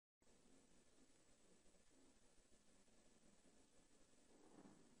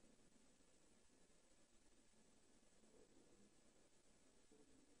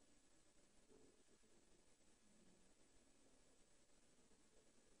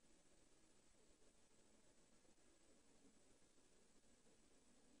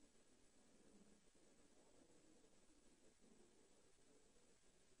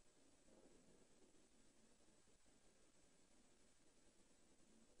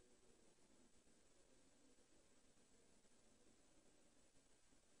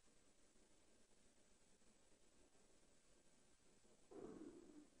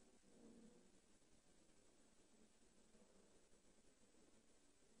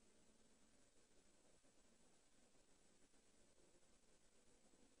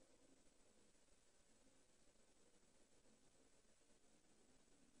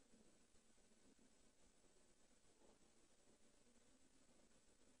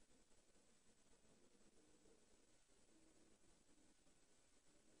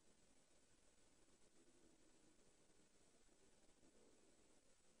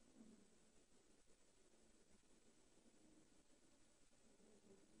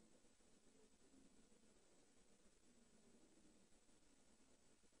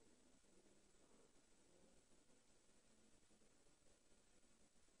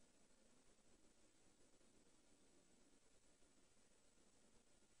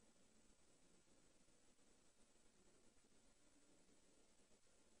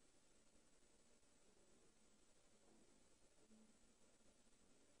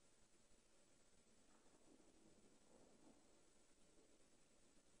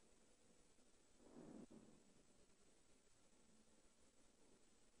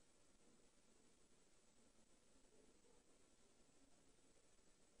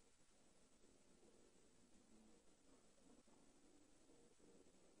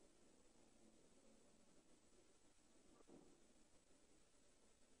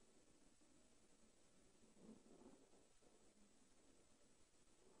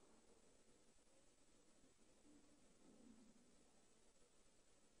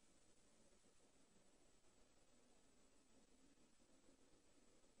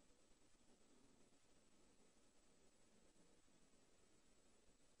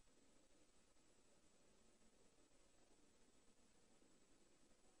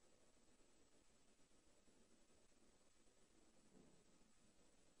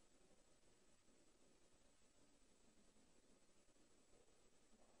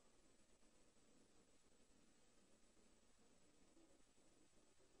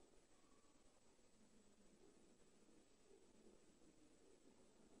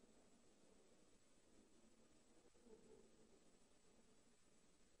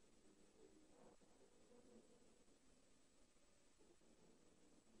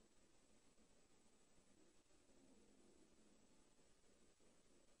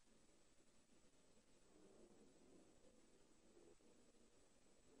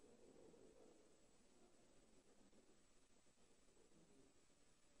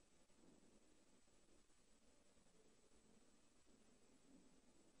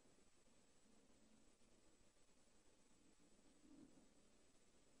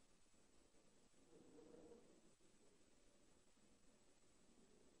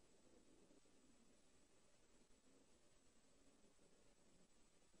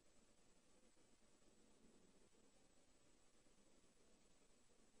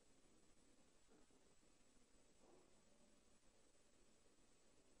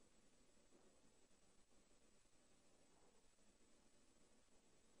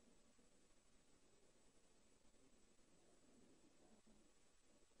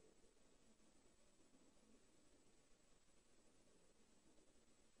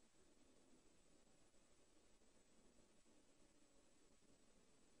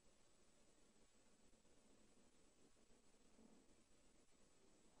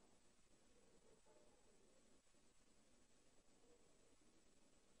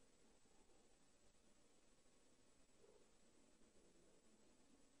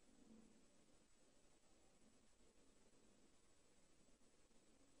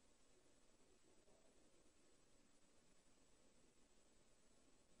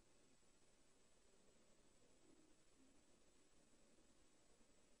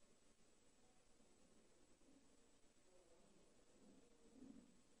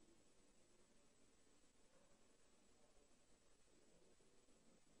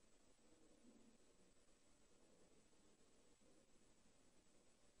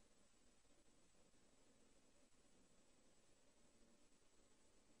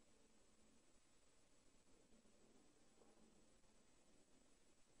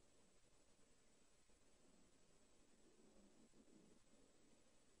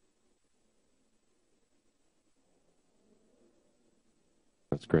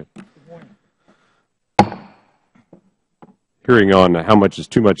That's great. Hearing on how much is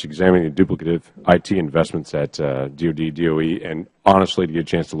too much, examining the duplicative IT investments at DOD, DOE, and honestly to get a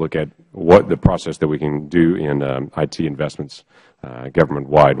chance to look at what the process that we can do in IT investments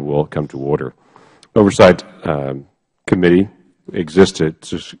government-wide will come to order. Oversight Committee exists to,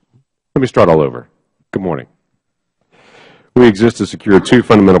 let me start all over. Good morning. We exist to secure two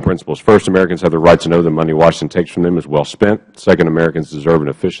fundamental principles. First, Americans have the right to know the money Washington takes from them is well spent. Second, Americans deserve an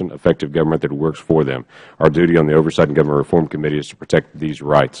efficient, effective government that works for them. Our duty on the Oversight and Government Reform Committee is to protect these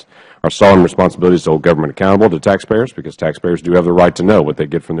rights. Our solemn responsibility is to hold government accountable to taxpayers, because taxpayers do have the right to know what they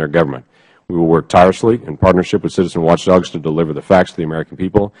get from their government. We will work tirelessly in partnership with citizen watchdogs to deliver the facts to the American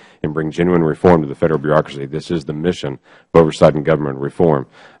people and bring genuine reform to the Federal bureaucracy. This is the mission of Oversight and Government Reform.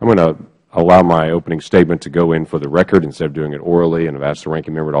 I'm going to allow my opening statement to go in for the record instead of doing it orally, and I've asked the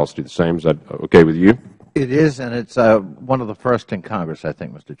ranking member to also do the same. Is that okay with you? It is, and it's one of the first in Congress, I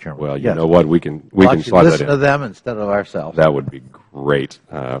think, Mr. Chairman. Well, you know what? We can slide that in. Listen to them instead of ourselves. That would be great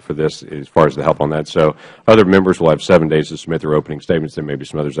for this, as far as the help on that. So other members will have 7 days to submit their opening statements. There may be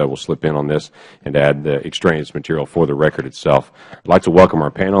some others that will slip in on this and add the extraneous material for the record itself. I'd like to welcome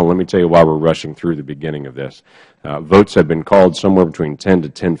our panel. Let me tell you why we're rushing through the beginning of this. Votes have been called somewhere between 10 to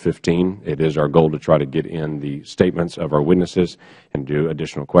 10:15. It is our goal to try to get in the statements of our witnesses and do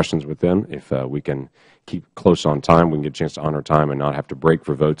additional questions with them. If we can keep close on time, we can get a chance to honor time and not have to break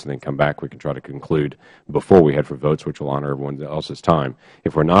for votes and then come back. We can try to conclude before we head for votes, which will honor everyone else's time.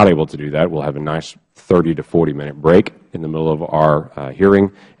 If we're not able to do that, we'll have a nice 30 to 40-minute break in the middle of our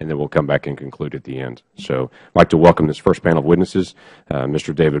hearing, and then we'll come back and conclude at the end. So I'd like to welcome this first panel of witnesses,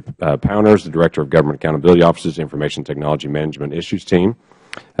 Mr. David Powners, the Director of Government Accountability Office's Information Technology Management Issues Team,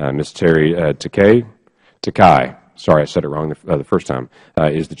 Ms. Terry Takai, sorry, I said it wrong the first time,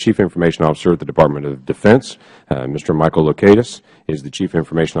 is the Chief Information Officer at the Department of Defense. Mr. Michael Locatus is the Chief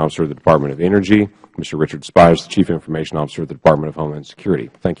Information Officer of the Department of Energy. Mr. Richard Spy is the Chief Information Officer of the Department of Homeland Security.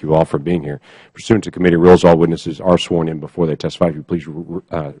 Thank you all for being here. Pursuant to committee rules, all witnesses are sworn in before they testify. If you please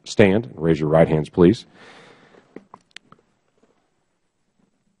stand and raise your right hands, please.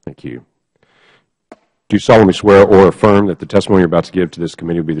 Thank you. Do you solemnly swear or affirm that the testimony you are about to give to this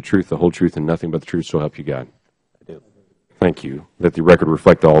committee will be the truth, the whole truth, and nothing but the truth, so help you God? I do. Thank you. Let the record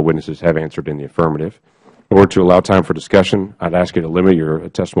reflect that all witnesses have answered in the affirmative. In order to allow time for discussion, I'd ask you to limit your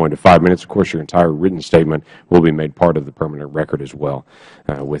testimony to 5 minutes. Of course, your entire written statement will be made part of the permanent record as well.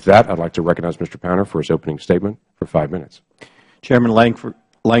 With that, I'd like to recognize Mr. Powner for his opening statement for 5 minutes. Chairman Langford,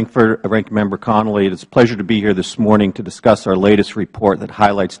 Ranking Member Connolly, it is a pleasure to be here this morning to discuss our latest report that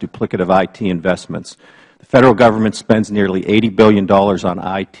highlights duplicative IT investments. The Federal Government spends nearly $80 billion on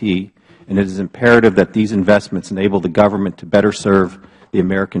IT, and it is imperative that these investments enable the government to better serve the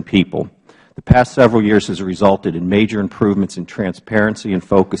American people. The past several years has resulted in major improvements in transparency and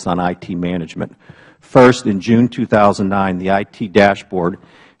focus on IT management. First, in June 2009, the IT dashboard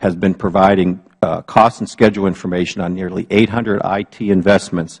has been providing cost and schedule information on nearly 800 IT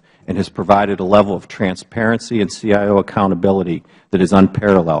investments and has provided a level of transparency and CIO accountability that is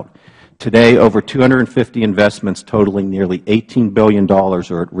unparalleled. Today, over 250 investments totaling nearly $18 billion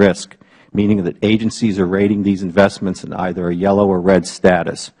are at risk, meaning that agencies are rating these investments in either a yellow or red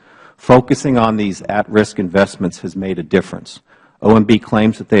status. Focusing on these at-risk investments has made a difference. OMB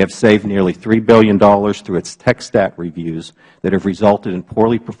claims that they have saved nearly $3 billion through its tech stack reviews that have resulted in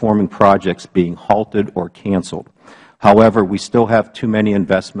poorly performing projects being halted or canceled. However, we still have too many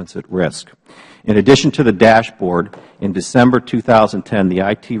investments at risk. In addition to the dashboard, in December 2010, the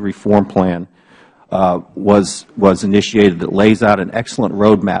IT reform plan was initiated that lays out an excellent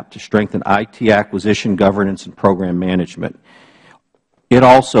roadmap to strengthen IT acquisition, governance, and program management. It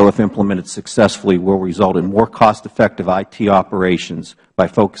also, if implemented successfully, will result in more cost-effective IT operations by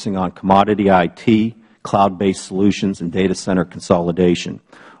focusing on commodity IT, cloud-based solutions, and data center consolidation.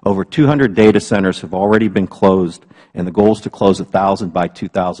 Over 200 data centers have already been closed, and the goal is to close 1,000 by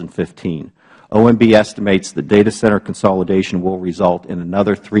 2015. OMB estimates that data center consolidation will result in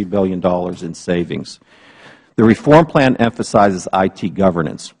another $3 billion in savings. The reform plan emphasizes IT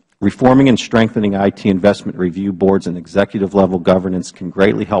governance. Reforming and strengthening IT investment review boards and executive-level governance can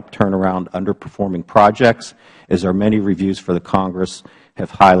greatly help turn around underperforming projects, as our many reviews for the Congress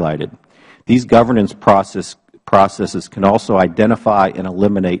have highlighted. These governance processes can also identify and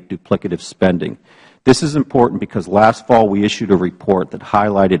eliminate duplicative spending. This is important because last fall we issued a report that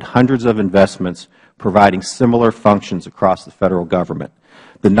highlighted hundreds of investments providing similar functions across the Federal Government.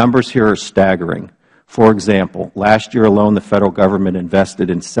 The numbers here are staggering. For example, last year alone, the Federal Government invested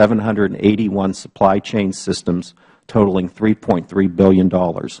in 781 supply chain systems totaling $3.3 billion,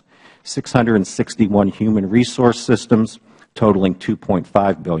 661 human resource systems, totaling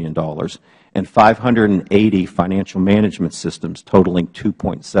 $2.5 billion, and 580 financial management systems totaling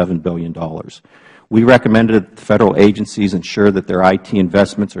 $2.7 billion. We recommended that the Federal agencies ensure that their IT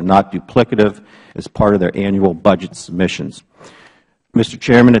investments are not duplicative as part of their annual budget submissions. Mr.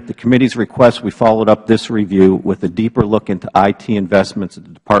 Chairman, at the Committee's request, we followed up this review with a deeper look into IT investments at the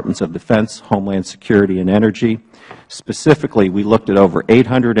Departments of Defense, Homeland Security, and Energy. Specifically, we looked at over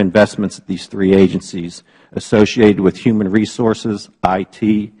 800 investments at these three agencies associated with human resources,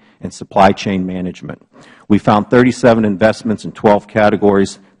 IT, and supply chain management. We found 37 investments in 12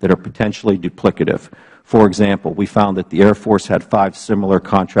 categories that are potentially duplicative. For example, we found that the Air Force had 5 similar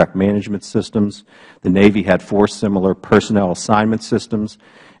contract management systems, the Navy had 4 similar personnel assignment systems,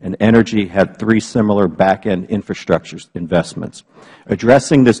 and Energy had 3 similar back-end infrastructure investments.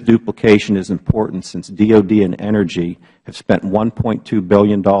 Addressing this duplication is important since DOD and Energy have spent $1.2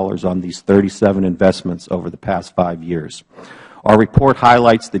 billion on these 37 investments over the past 5 years. Our report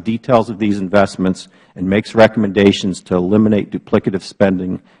highlights the details of these investments and makes recommendations to eliminate duplicative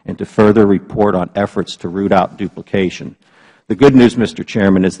spending and to further report on efforts to root out duplication. The good news, Mr.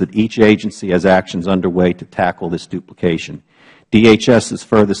 Chairman, is that each agency has actions underway to tackle this duplication. DHS is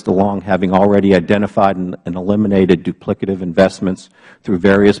furthest along, having already identified and eliminated duplicative investments through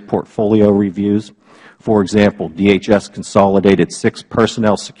various portfolio reviews. For example, DHS consolidated 6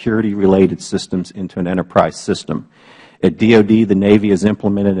 personnel security-related systems into an enterprise system. At DOD, the Navy has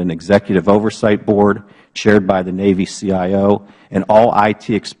implemented an Executive Oversight Board chaired by the Navy CIO, and all IT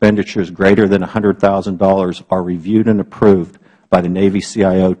expenditures greater than $100,000 are reviewed and approved by the Navy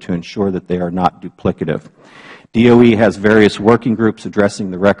CIO to ensure that they are not duplicative. DOE has various working groups addressing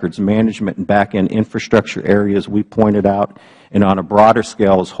the records management and back-end infrastructure areas we pointed out, and on a broader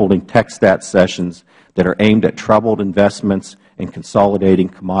scale is holding TechStat sessions that are aimed at troubled investments and consolidating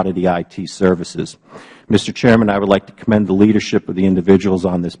commodity IT services. Mr. Chairman, I would like to commend the leadership of the individuals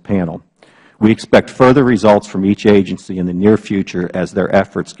on this panel. We expect further results from each agency in the near future as their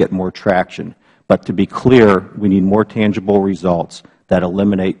efforts get more traction. But to be clear, we need more tangible results that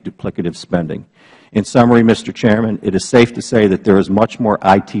eliminate duplicative spending. In summary, Mr. Chairman, it is safe to say that there is much more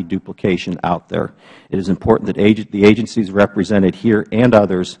IT duplication out there. It is important that the agencies represented here and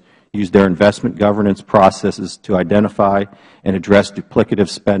others use their investment governance processes to identify and address duplicative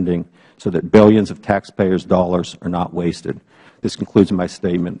spending so that billions of taxpayers' dollars are not wasted. This concludes my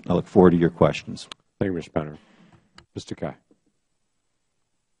statement. I look forward to your questions. Thank you, Mr. Penner. Ms. Takei.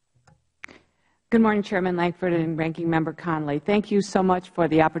 Good morning, Chairman Lankford and Ranking Member Connolly. Thank you so much for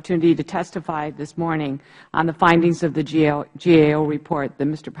the opportunity to testify this morning on the findings of the GAO report that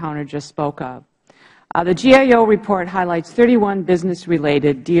Mr. Powner just spoke of. The GAO report highlights 31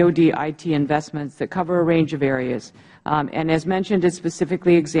 business-related DOD IT investments that cover a range of areas. And as mentioned, it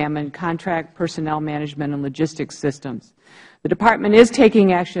specifically examined contract, personnel management, and logistics systems. The Department is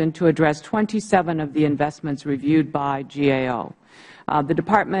taking action to address 27 of the investments reviewed by GAO. The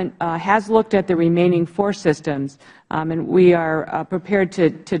Department has looked at the remaining 4 systems, and we are prepared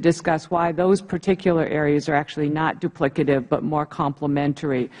to discuss why those particular areas are actually not duplicative but more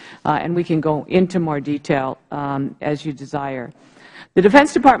complementary, and we can go into more detail as you desire. The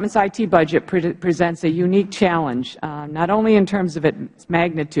Defense Department's IT budget presents a unique challenge, not only in terms of its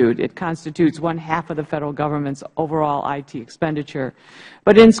magnitude — it constitutes 1/2 of the Federal Government's overall IT expenditure —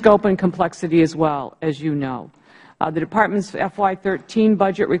 but in scope and complexity as well, as you know. The Department's FY13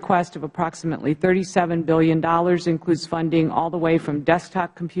 budget request of approximately $37 billion includes funding all the way from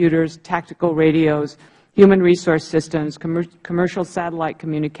desktop computers, tactical radios, human resource systems, commercial satellite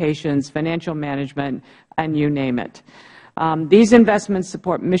communications, financial management, and you name it. These investments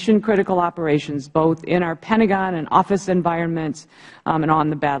support mission-critical operations both in our Pentagon and office environments and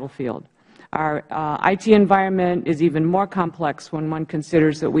on the battlefield. Our IT environment is even more complex when one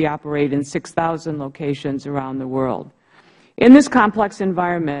considers that we operate in 6,000 locations around the world. In this complex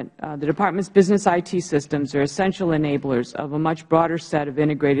environment, the Department's business IT systems are essential enablers of a much broader set of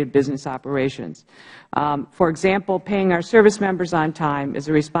integrated business operations. For example, paying our service members on time is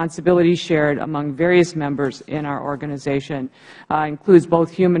a responsibility shared among various members in our organization, includes both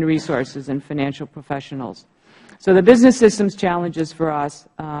human resources and financial professionals. So the business systems challenges for us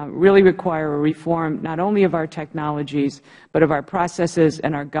really require a reform not only of our technologies, but of our processes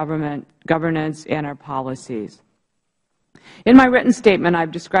and our governance and our policies. In my written statement,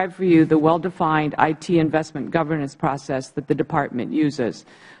 I've described for you the well-defined IT investment governance process that the Department uses.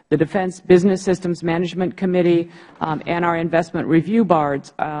 The Defense Business Systems Management Committee and our investment review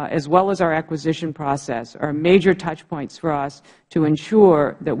boards, as well as our acquisition process, are major touch points for us to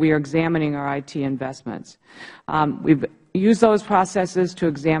ensure that we are examining our IT investments. We've use those processes to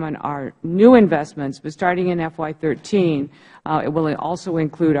examine our new investments, but starting in FY13, it will also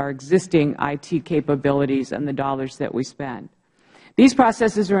include our existing IT capabilities and the dollars that we spend. These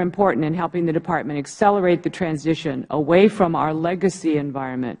processes are important in helping the Department accelerate the transition away from our legacy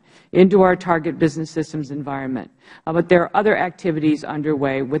environment into our target business systems environment. But there are other activities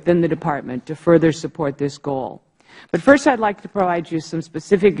underway within the Department to further support this goal. But first, I'd like to provide you some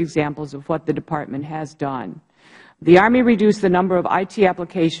specific examples of what the Department has done. The Army reduced the number of IT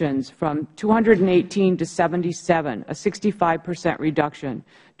applications from 218 to 77, a 65% reduction,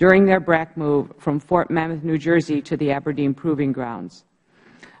 during their BRAC move from Fort Mammoth, New Jersey to the Aberdeen Proving Grounds.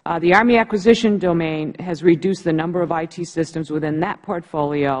 The Army acquisition domain has reduced the number of IT systems within that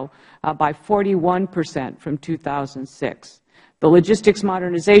portfolio by 41% from 2006. The Logistics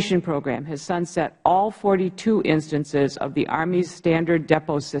Modernization Program has sunset all 42 instances of the Army's standard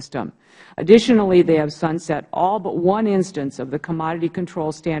depot system. Additionally, they have sunset all but one instance of the Commodity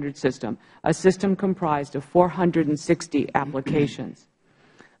Control Standard System, a system comprised of 460 applications.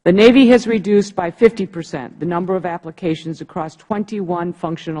 The Navy has reduced by 50% the number of applications across 21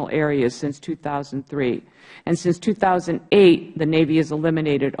 functional areas since 2003. And since 2008, the Navy has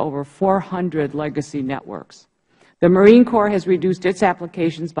eliminated over 400 legacy networks. The Marine Corps has reduced its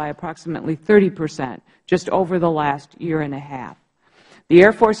applications by approximately 30% just over the last year and a half. The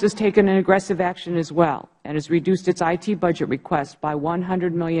Air Force has taken an aggressive action as well and has reduced its IT budget request by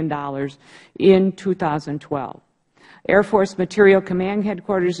 $100 million in 2012. Air Force Material Command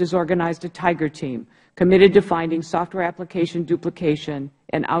Headquarters has organized a Tiger team committed to finding software application duplication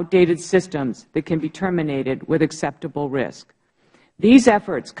and outdated systems that can be terminated with acceptable risk. These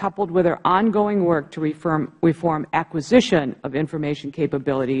efforts, coupled with our ongoing work to reform acquisition of information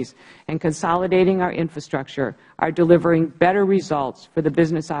capabilities and consolidating our infrastructure, are delivering better results for the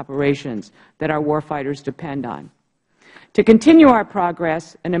business operations that our warfighters depend on. To continue our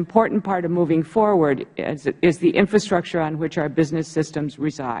progress, an important part of moving forward is the infrastructure on which our business systems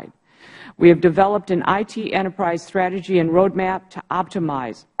reside. We have developed an IT enterprise strategy and roadmap to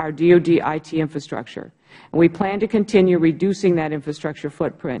optimize our DOD IT infrastructure. And we plan to continue reducing that infrastructure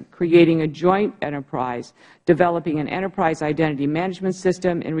footprint, creating a joint enterprise, developing an enterprise identity management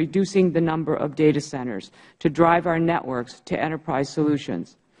system, and reducing the number of data centers to drive our networks to enterprise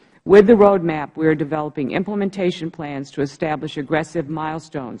solutions. With the roadmap, we are developing implementation plans to establish aggressive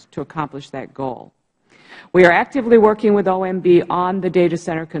milestones to accomplish that goal. We are actively working with OMB on the data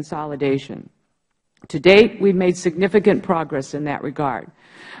center consolidation. To date, we've made significant progress in that regard.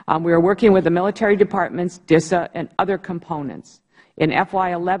 We are working with the military departments, DISA, and other components. In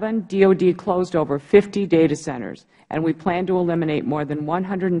FY11, DOD closed over 50 data centers, and we plan to eliminate more than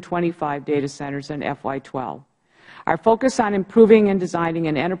 125 data centers in FY12. Our focus on improving and designing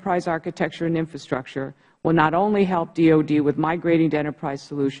an enterprise architecture and infrastructure will not only help DOD with migrating to enterprise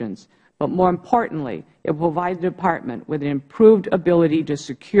solutions, but more importantly, it will provide the Department with an improved ability to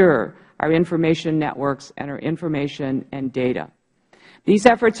secure our information networks and our information and data. These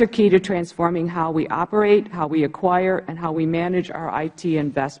efforts are key to transforming how we operate, how we acquire, and how we manage our IT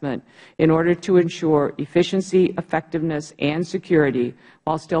investment in order to ensure efficiency, effectiveness, and security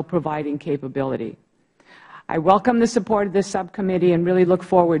while still providing capability. I welcome the support of this subcommittee and really look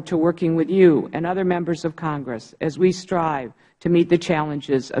forward to working with you and other members of Congress as we strive to meet the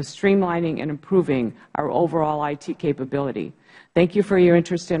challenges of streamlining and improving our overall IT capability. Thank you for your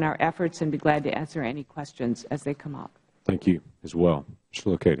interest in our efforts, and be glad to answer any questions as they come up. Thank you as well. Mr.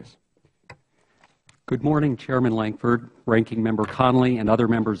 Locatus. Good morning, Chairman Lankford, Ranking Member Connolly, and other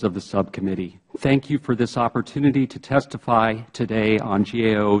members of the subcommittee. Thank you for this opportunity to testify today on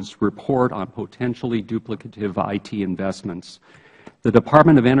GAO's report on potentially duplicative IT investments. The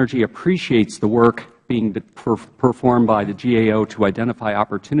Department of Energy appreciates the work being performed by the GAO to identify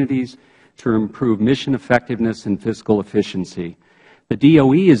opportunities to improve mission effectiveness and fiscal efficiency. The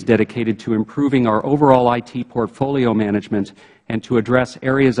DOE is dedicated to improving our overall IT portfolio management and to address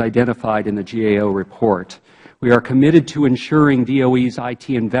areas identified in the GAO report. We are committed to ensuring DOE's IT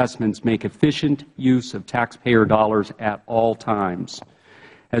investments make efficient use of taxpayer dollars at all times.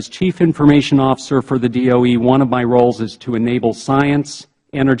 As Chief Information Officer for the DOE, one of my roles is to enable science,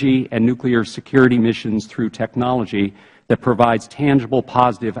 energy, and nuclear security missions through technology that provides tangible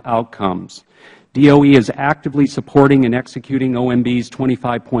positive outcomes. DOE is actively supporting and executing OMB's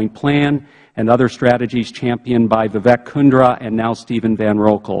 25-point plan and other strategies championed by Vivek Kundra and now Stephen Van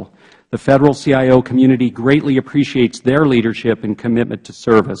Rokel. The Federal CIO community greatly appreciates their leadership and commitment to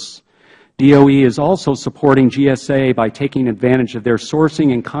service. DOE is also supporting GSA by taking advantage of their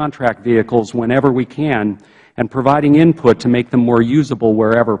sourcing and contract vehicles whenever we can and providing input to make them more usable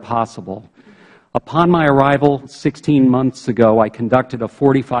wherever possible. Upon my arrival 16 months ago, I conducted a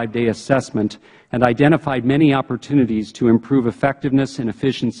 45-day assessment and identified many opportunities to improve effectiveness and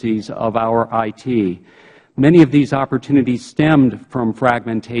efficiencies of our IT. Many of these opportunities stemmed from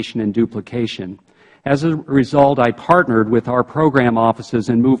fragmentation and duplication. As a result, I partnered with our program offices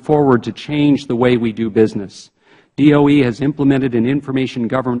and moved forward to change the way we do business. DOE has implemented an Information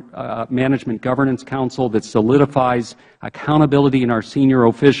Management Governance Council that solidifies accountability in our senior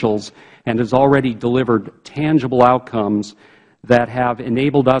officials and has already delivered tangible outcomes that have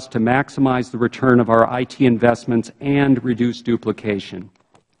enabled us to maximize the return of our IT investments and reduce duplication.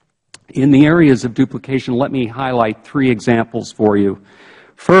 In the areas of duplication, let me highlight 3 examples for you.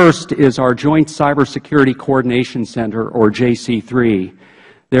 First is our Joint Cybersecurity Coordination Center, or JC3.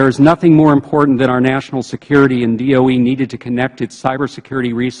 There is nothing more important than our national security, and DOE needed to connect its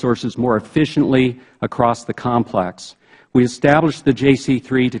cybersecurity resources more efficiently across the complex. We established the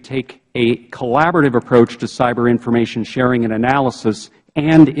JC3 to take a collaborative approach to cyber information sharing and analysis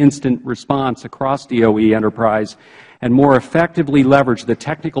and instant response across DOE enterprise and more effectively leverage the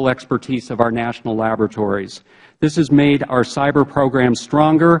technical expertise of our national laboratories. This has made our cyber program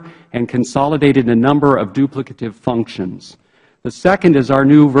stronger and consolidated a number of duplicative functions. The second is our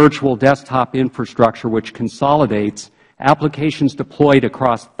new virtual desktop infrastructure, which consolidates applications deployed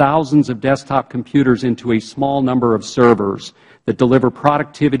across thousands of desktop computers into a small number of servers that deliver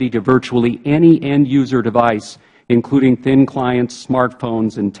productivity to virtually any end-user device, including thin clients,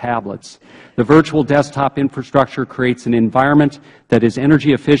 smartphones, and tablets. The virtual desktop infrastructure creates an environment that is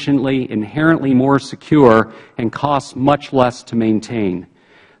energy efficiently, inherently more secure, and costs much less to maintain.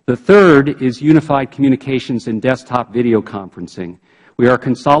 The third is unified communications and desktop video conferencing. We are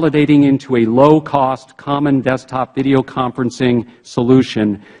consolidating into a low-cost, common desktop video conferencing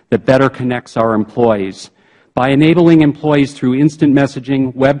solution that better connects our employees. By enabling employees through instant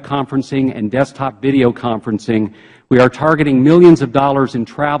messaging, web conferencing, and desktop video conferencing, we are targeting millions of dollars in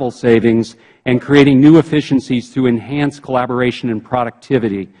travel savings and creating new efficiencies through enhanced collaboration and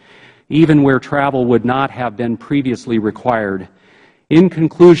productivity, even where travel would not have been previously required. In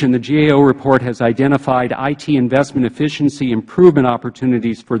conclusion, the GAO report has identified IT investment efficiency improvement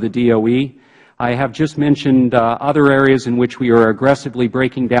opportunities for the DOE. I have just mentioned other areas in which we are aggressively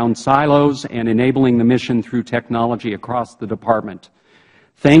breaking down silos and enabling the mission through technology across the Department.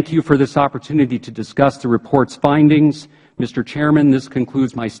 Thank you for this opportunity to discuss the report's findings. Mr. Chairman, this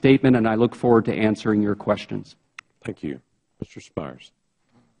concludes my statement, and I look forward to answering your questions. Thank you. Mr. Spires.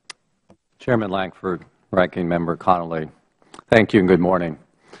 Chairman Lankford, Ranking Member Connolly, thank you and good morning.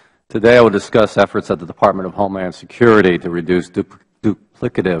 Today I will discuss efforts at the Department of Homeland Security to reduce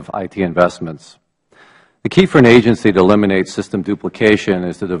duplicative IT investments. The key for an agency to eliminate system duplication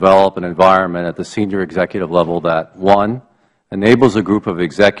is to develop an environment at the senior executive level that, 1, enables a group of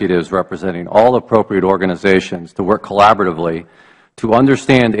executives representing all appropriate organizations to work collaboratively to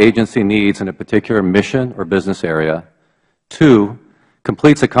understand agency needs in a particular mission or business area, 2,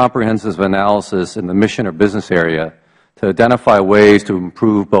 completes a comprehensive analysis in the mission or business area to identify ways to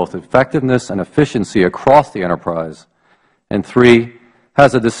improve both effectiveness and efficiency across the enterprise, and 3,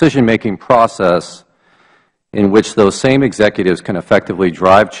 has a decision-making process in which those same executives can effectively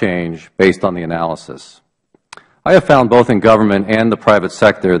drive change based on the analysis. I have found both in government and the private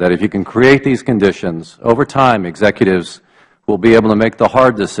sector that if you can create these conditions, over time executives will be able to make the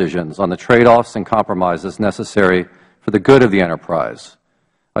hard decisions on the trade-offs and compromises necessary for the good of the enterprise.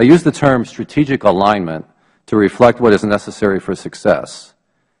 I use the term strategic alignment to reflect what is necessary for success.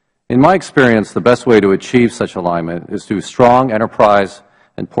 In my experience, the best way to achieve such alignment is through strong enterprise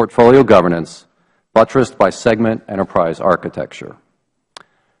and portfolio governance buttressed by segment enterprise architecture.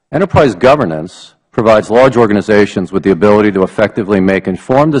 Enterprise governance provides large organizations with the ability to effectively make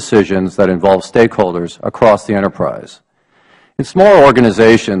informed decisions that involve stakeholders across the enterprise. In smaller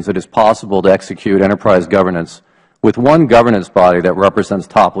organizations, it is possible to execute enterprise governance with one governance body that represents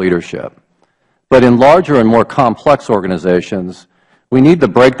top leadership. But in larger and more complex organizations, we need to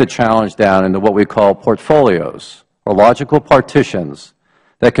break the challenge down into what we call portfolios, or logical partitions,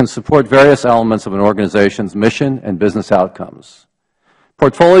 that can support various elements of an organization's mission and business outcomes.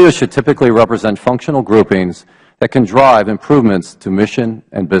 Portfolios should typically represent functional groupings that can drive improvements to mission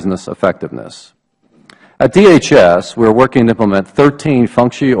and business effectiveness. At DHS, we are working to implement 13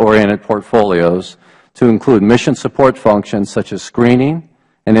 function-oriented portfolios to include mission support functions such as screening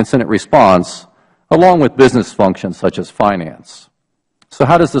and incident response, along with business functions such as finance. So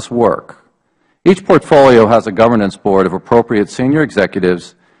how does this work? Each portfolio has a governance board of appropriate senior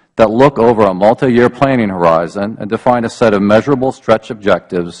executives that look over a multi-year planning horizon and define a set of measurable stretch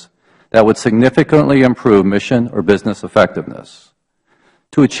objectives that would significantly improve mission or business effectiveness.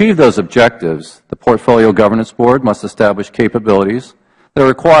 To achieve those objectives, the Portfolio Governance Board must establish capabilities that are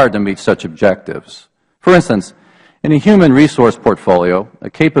required to meet such objectives. For instance, in a human resource portfolio, a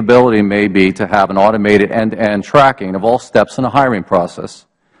capability may be to have an automated end-to-end tracking of all steps in a hiring process,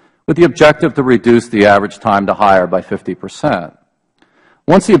 with the objective to reduce the average time to hire by 50%.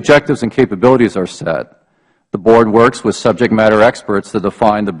 Once the objectives and capabilities are set, the Board works with subject matter experts to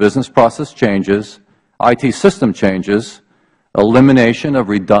define the business process changes, IT system changes, elimination of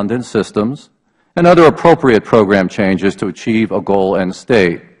redundant systems, and other appropriate program changes to achieve a goal end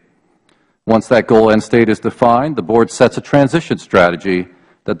state. Once that goal end state is defined, the Board sets a transition strategy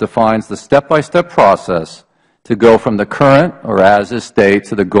that defines the step-by-step process to go from the current or as-is state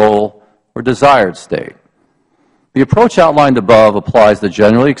to the goal or desired state. The approach outlined above applies the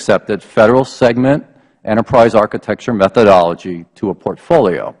generally accepted Federal segment enterprise architecture methodology to a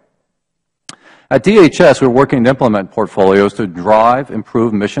portfolio. At DHS, we are working to implement portfolios to drive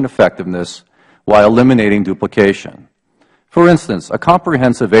improved mission effectiveness while eliminating duplication. For instance, a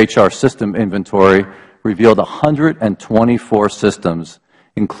comprehensive HR system inventory revealed 124 systems,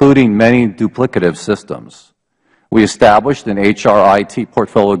 including many duplicative systems. We established an HR IT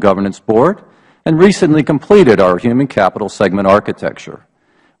Portfolio Governance Board and recently completed our Human Capital Segment Architecture,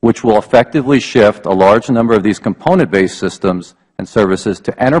 which will effectively shift a large number of these component-based systems and services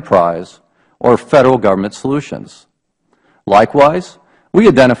to enterprise or Federal Government solutions. Likewise, we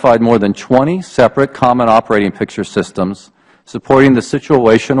identified more than 20 separate common operating picture systems supporting the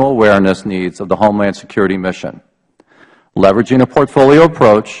situational awareness needs of the Homeland Security mission. Leveraging a portfolio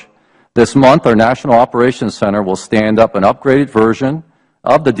approach, this month our National Operations Center will stand up an upgraded version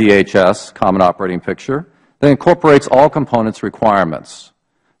of the DHS Common Operating Picture that incorporates all components requirements.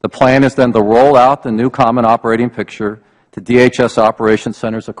 The plan is then to roll out the new Common Operating Picture to DHS Operations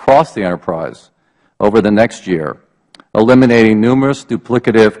Centers across the enterprise over the next year, eliminating numerous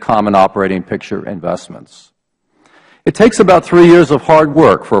duplicative Common Operating Picture investments. It takes about 3 years of hard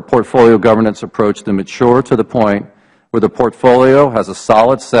work for a portfolio governance approach to mature to the point where the portfolio has a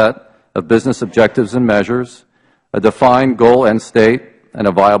solid set of business objectives and measures, a defined goal end state, and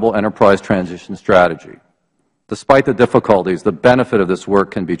a viable enterprise transition strategy. Despite the difficulties, the benefit of this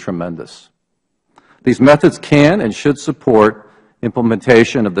work can be tremendous. These methods can and should support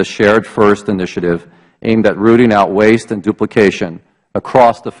implementation of the Shared First initiative aimed at rooting out waste and duplication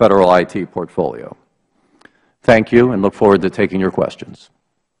across the Federal IT portfolio. Thank you, and look forward to taking your questions.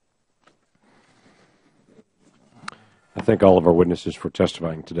 I thank all of our witnesses for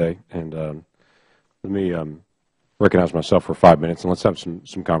testifying today, and let me recognize myself for 5 minutes, and let's have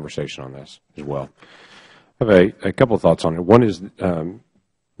some conversation on this as well. I have a couple of thoughts on it. One is,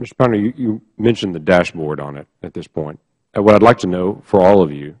 Mr. Powner, you mentioned the dashboard on it at this point. What I'd like to know for all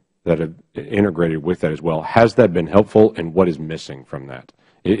of you that have integrated with that as well, has that been helpful, and what is missing from that?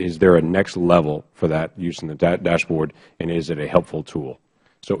 Is there a next level for that using the dashboard, and is it a helpful tool?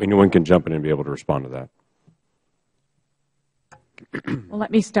 So anyone can jump in and be able to respond to that. Well,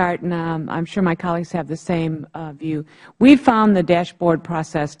 let me start, and I'm sure my colleagues have the same view. We found the dashboard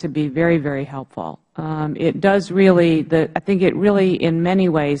process to be very, very helpful. It does really, I think it really in many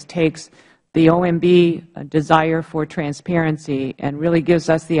ways takes the OMB desire for transparency and really gives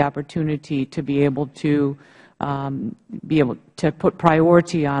us the opportunity to be able to put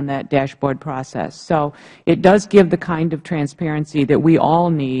priority on that dashboard process. So it does give the kind of transparency that we all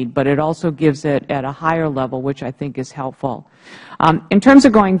need, but it also gives it at a higher level, which I think is helpful. In terms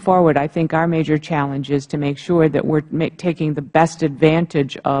of going forward, I think our major challenge is to make sure that we are taking the best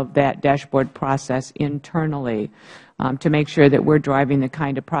advantage of that dashboard process internally to make sure that we are driving the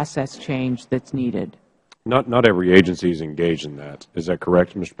kind of process change that is needed. Not every agency is engaged in that. Is that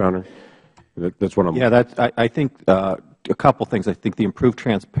correct, Mr. Powner? That's what I'm. Yeah, I think a couple things. I think the improved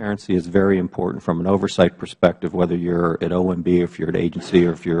transparency is very important from an oversight perspective, whether you're at OMB, if you're at agency,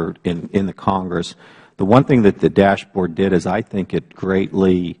 or if you're in the Congress. The one thing that the dashboard did is I think it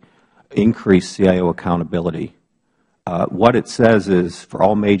greatly increased CIO accountability. What it says is for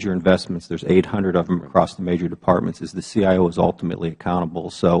all major investments, there's 800 of them across the major departments, is the CIO is ultimately accountable.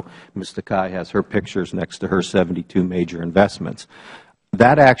 So Ms. Takai has her pictures next to her 72 major investments.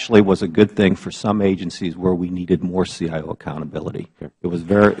 That actually was a good thing for some agencies where we needed more CIO accountability. It was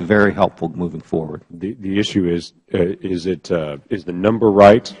very, very helpful moving forward. The issue is the number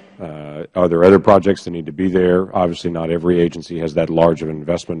right? Are there other projects that need to be there? Obviously, not every agency has that large of an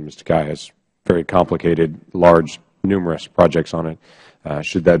investment. Ms. Takai has very complicated, large, numerous projects on it.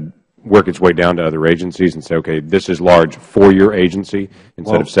 Should that work its way down to other agencies and say, okay, this is large for your agency,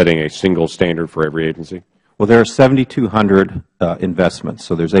 instead of setting a single standard for every agency? Well, there are 7,200 investments,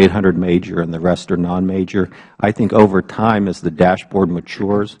 so there's 800 major and the rest are non-major. I think over time, as the dashboard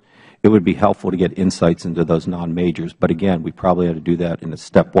matures, it would be helpful to get insights into those non-majors. But again, we probably ought to do that in a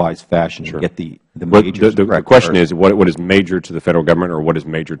stepwise fashion and get the majors correct. The question is, what is major to the Federal Government or what is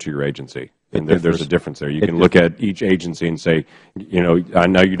major to your agency? And there's a difference there. You can look at each agency and say, I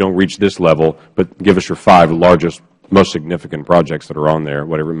know you don't reach this level, but give us your 5 largest, most significant projects that are on there,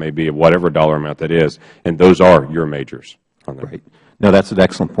 whatever it may be, whatever dollar amount that is, and those are your majors on there. Right. No, that's an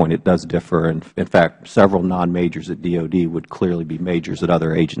excellent point. It does differ. And in fact, several non-majors at DOD would clearly be majors at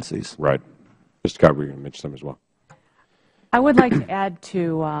other agencies. Right. Mr. Cobb, we're going to mention some as well. I would like to add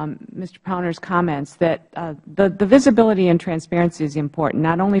to Mr. Pauner's comments that the visibility and transparency is important,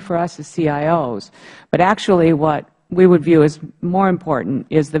 not only for us as CIOs, but actually what we would view as more important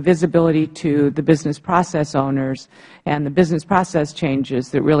is the visibility to the business process owners and the business process changes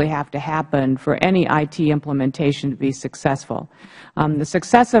that really have to happen for any IT implementation to be successful. The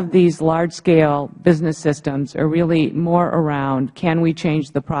success of these large-scale business systems are really more around can we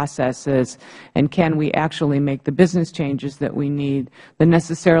change the processes and can we actually make the business changes that we need than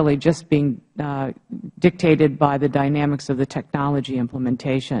necessarily just being dictated by the dynamics of the technology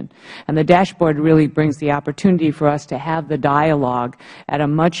implementation. And the dashboard really brings the opportunity for us to have the dialogue at a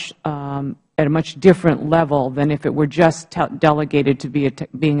much different level than if it were just delegated to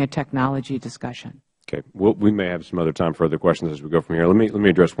being a technology discussion. Okay. We may have some other time for other questions as we go from here. Let me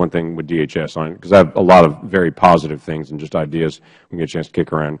address one thing with DHS on it, because I have a lot of very positive things and just ideas we can get a chance to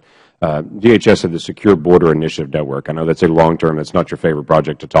kick around. DHS had the Secure Border Initiative Network. I know that's a long-term, that's not your favorite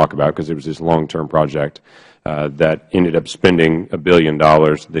project to talk about because it was this long-term project that ended up spending $1 billion,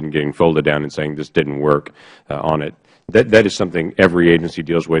 then getting folded down and saying this didn't work on it. That is something every agency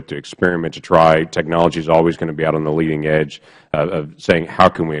deals with, to experiment, to try. Technology is always going to be out on the leading edge of saying, how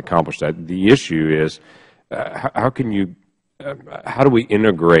can we accomplish that? The issue is, how do we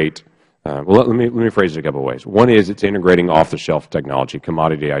integrate? Well, let me phrase it a couple of ways. One is it's integrating off-the-shelf technology,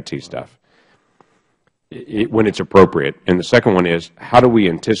 commodity IT stuff, when it's appropriate. And the second one is, how do we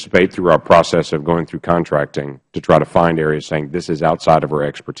anticipate through our process of going through contracting to try to find areas saying this is outside of our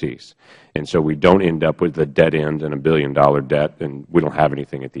expertise? And so we don't end up with a dead end and $1 billion debt, and we don't have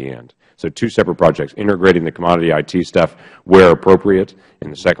anything at the end. So 2 separate projects, integrating the commodity IT stuff where appropriate, and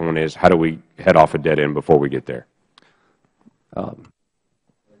the second one is, how do we head off a dead end before we get there?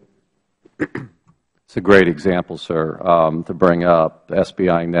 It's a great example, sir, to bring up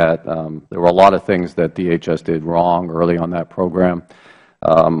SBI Net. There were a lot of things that DHS did wrong early on that program.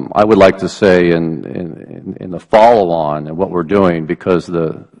 I would like to say in the follow-on and what we're doing, because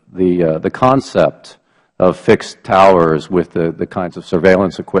the concept of fixed towers with the kinds of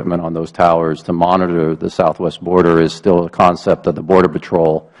surveillance equipment on those towers to monitor the southwest border is still a concept that the Border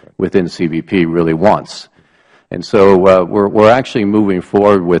Patrol within CBP really wants. And so we're actually moving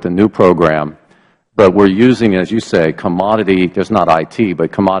forward with a new program, but we're using, as you say, commodity, there's not IT,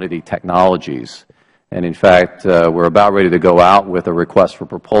 but commodity technologies. And in fact, we're about ready to go out with a request for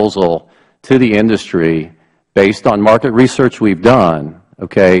proposal to the industry based on market research we've done,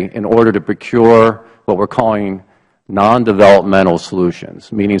 okay, in order to procure what we're calling non-developmental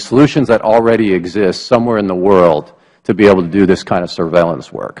solutions, meaning solutions that already exist somewhere in the world to be able to do this kind of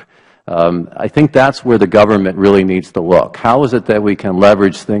surveillance work. I think that's where the government really needs to look. How is it that we can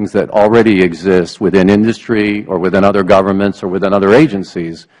leverage things that already exist within industry or within other governments or within other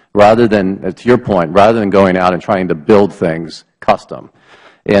agencies, rather than, to your point, rather than going out and trying to build things custom?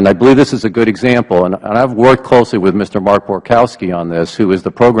 And I believe this is a good example, and I've worked closely with Mr. Mark Borkowski on this, who is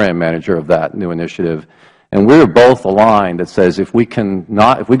the program manager of that new initiative, and we're both aligned that says if we go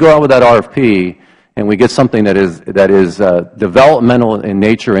out with that RFP and we get something that is developmental in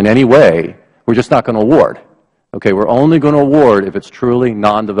nature in any way, we're just not going to award. Okay, we're only going to award if it's truly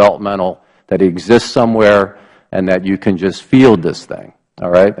non-developmental, that it exists somewhere, and that you can just field this thing.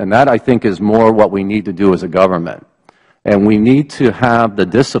 All right, and that I think is more what we need to do as a government. And we need to have the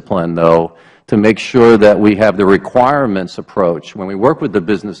discipline, though, to make sure that we have the requirements approach. When we work with the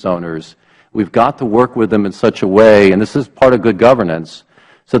business owners, we've got to work with them in such a way, and this is part of good governance,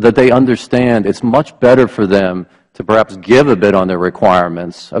 so that they understand it's much better for them to perhaps give a bit on their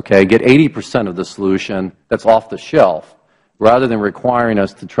requirements, okay, get 80% of the solution that's off the shelf, rather than requiring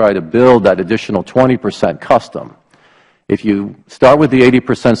us to try to build that additional 20% custom. If you start with the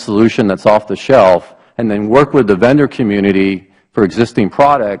 80% solution that's off the shelf, and then work with the vendor community for existing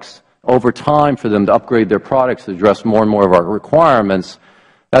products, over time for them to upgrade their products to address more and more of our requirements,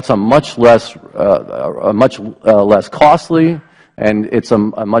 that's a much less costly, and it's a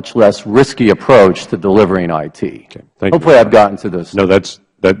much less risky approach to delivering IT. Okay. Thank Hopefully you. I've gotten to this. No, that's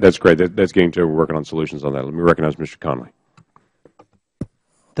That's great. That's getting to working on solutions on that. Let me recognize Mr. Conley.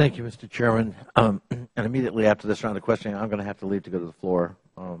 Thank you, Mr. Chairman. And immediately after this round of questioning, I'm going to have to leave to go to the floor.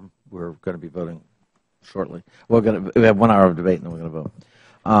 We're going to be voting shortly. We have 1 hour of debate, and then we're going to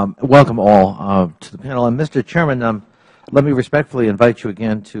vote. Welcome all to the panel. And Mr. Chairman, let me respectfully invite you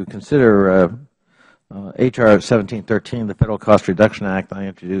again to consider H.R. 1713, the Federal Cost Reduction Act I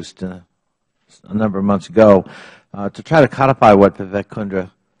introduced a number of months ago, to try to codify what Vivek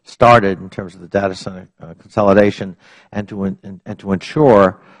Kundra started in terms of the data center consolidation and to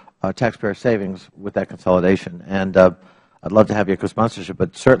ensure taxpayer savings with that consolidation. And I'd love to have your co-sponsorship,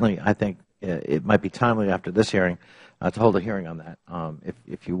 but certainly I think it might be timely after this hearing to hold a hearing on that,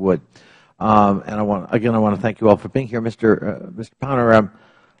 if you would. And I want to thank you all for being here. Mr. Powner,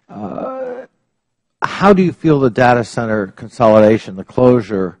 how do you feel the data center consolidation, the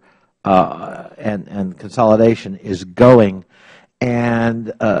closure and consolidation is going?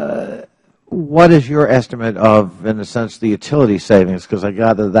 And what is your estimate of, in a sense, the utility savings? Because I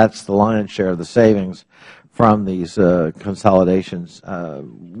gather that's the lion's share of the savings from these consolidations,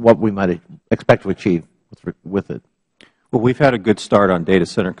 what we might expect to achieve with it. Well, we've had a good start on data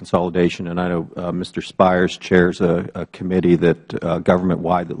center consolidation, and I know Mr. Spires chairs a committee that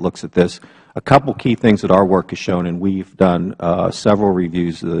government-wide that looks at this. A couple key things that our work has shown, and we've done several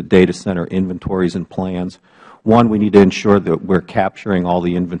reviews of the data center inventories and plans. One, we need to ensure that we're capturing all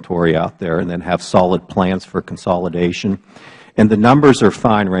the inventory out there and then have solid plans for consolidation. And the numbers are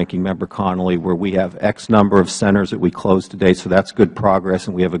fine, Ranking Member Connolly, where we have X number of centers that we closed today, so that's good progress,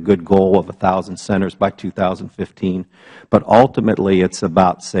 and we have a good goal of 1,000 centers by 2015. But ultimately, it's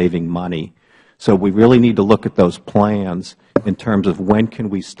about saving money. So we really need to look at those plans in terms of when can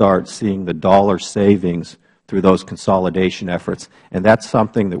we start seeing the dollar savings through those consolidation efforts. And that's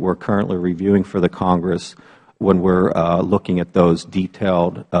something that we're currently reviewing for the Congress when we're looking at those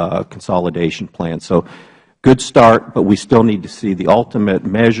detailed consolidation plans. So good start, but we still need to see the ultimate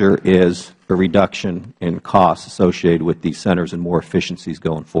measure is a reduction in costs associated with these centers and more efficiencies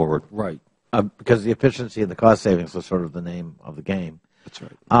going forward. Right. Because the efficiency and the cost savings is sort of the name of the game. That's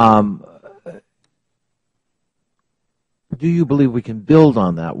right. Do you believe we can build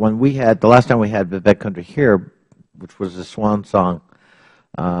on that? When we had, the last time we had Vivek Kundra here, which was a swan song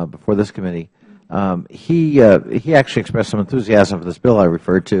before this committee, he actually expressed some enthusiasm for this bill I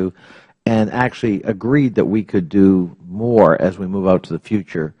referred to and actually agreed that we could do more as we move out to the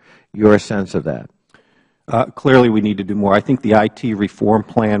future. Your sense of that? Clearly, we need to do more. I think the IT reform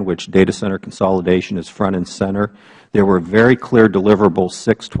plan, which data center consolidation is front and center, there were very clear deliverables,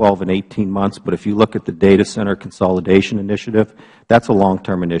 6, 12, and 18 months. But if you look at the data center consolidation initiative, that's a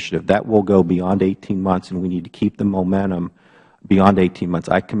long-term initiative. That will go beyond 18 months, and we need to keep the momentum beyond 18 months.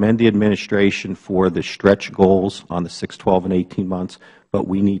 I commend the administration for the stretch goals on the 6, 12, and 18 months, but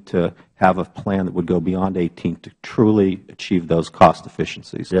we need to have a plan that would go beyond 18 to truly achieve those cost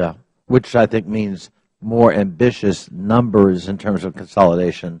efficiencies. Yeah, which I think means more ambitious numbers in terms of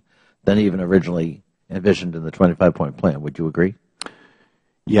consolidation than even originally envisioned in the 25-point plan. Would you agree?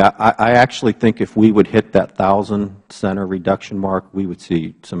 Yeah, I actually think if we would hit that 1,000 center reduction mark, we would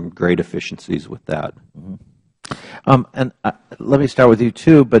see some great efficiencies with that. Mm-hmm. And let me start with you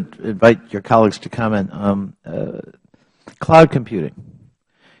too, but invite your colleagues to comment. Cloud computing.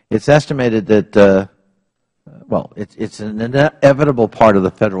 It's estimated that, well, it's an inevitable part of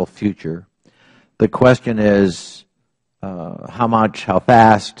the Federal future. The question is how much, how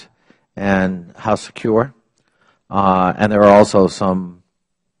fast, and how secure. And there are also some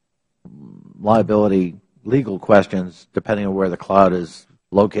liability legal questions depending on where the cloud is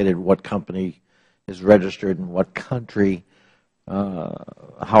located, what company is registered in what country, how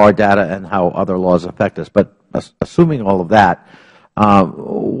our data and how other laws affect us. But assuming all of that,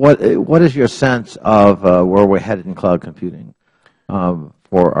 what is your sense of where we're headed in cloud computing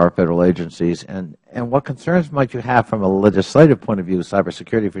for our Federal agencies? And what concerns might you have from a legislative point of view,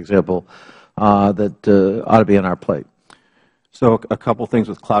 cybersecurity, for example, that ought to be on our plate? So a couple things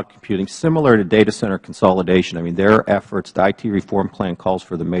with cloud computing. Similar to data center consolidation, I mean, there are efforts. The IT reform plan calls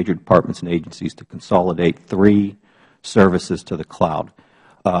for the major departments and agencies to consolidate 3 services to the cloud.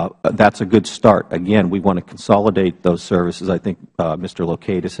 That's a good start. Again, we want to consolidate those services. I think Mr.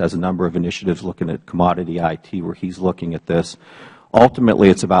 Locatus has a number of initiatives looking at commodity IT where he's looking at this. Ultimately,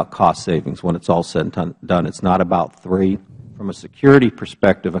 it's about cost savings when it's all said and done. It's not about 3. From a security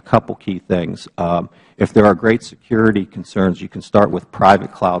perspective, a couple key things. If there are great security concerns, you can start with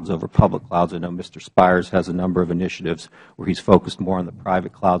private clouds over public clouds. I know Mr. Spires has a number of initiatives where he's focused more on the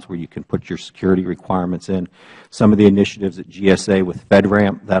private clouds where you can put your security requirements in. Some of the initiatives at GSA with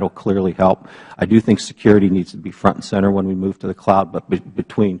FedRAMP, that will clearly help. I do think security needs to be front and center when we move to the cloud, but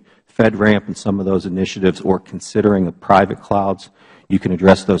between FedRAMP and some of those initiatives or considering the private clouds, you can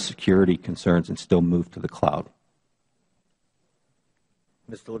address those security concerns and still move to the cloud.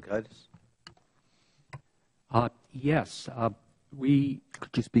 Mr. Lukitis? Yes. Could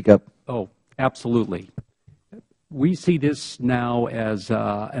you speak up? Oh, absolutely. We see this now as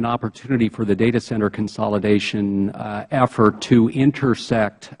an opportunity for the data center consolidation effort to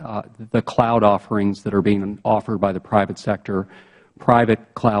intersect the cloud offerings that are being offered by the private sector,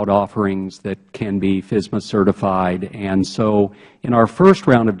 private cloud offerings that can be FSMA certified. And so in our first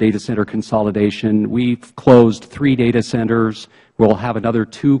round of data center consolidation, we've closed 3 data centers. We'll have another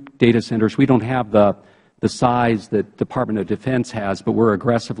 2 data centers. We don't have the size that Department of Defense has, but we're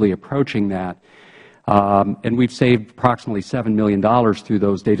aggressively approaching that. And we've saved approximately $7 million through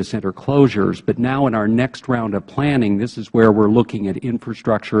those data center closures. But now in our next round of planning, this is where we're looking at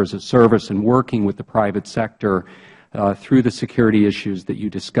infrastructure as a service and working with the private sector through the security issues that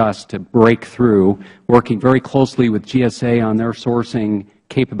you discussed to break through, working very closely with GSA on their sourcing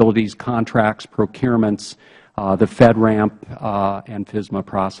capabilities, contracts, procurements, the FedRAMP and FSMA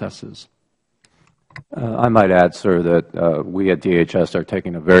processes. I might add, sir, that we at DHS are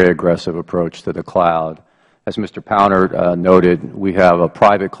taking a very aggressive approach to the cloud. As Mr. Powner noted, we have a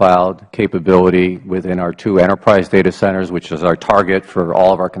private cloud capability within our 2 enterprise data centers, which is our target for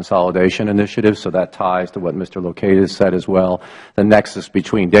all of our consolidation initiatives, so that ties to what Mr. Lukitis said as well. The nexus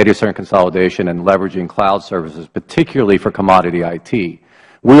between data center consolidation and leveraging cloud services, particularly for commodity IT.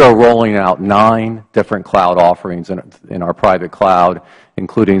 We are rolling out 9 different cloud offerings in our private cloud,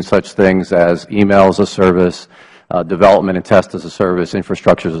 including such things as email as a service, development and test as a service,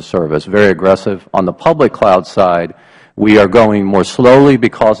 infrastructure as a service, very aggressive. On the public cloud side, we are going more slowly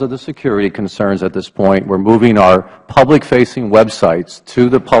because of the security concerns at this point. We're moving our public-facing websites to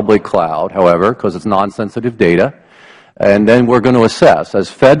the public cloud, however, because it's non-sensitive data. And then we're going to assess. As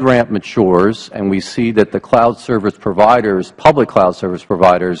FedRAMP matures and we see that the cloud service providers, public cloud service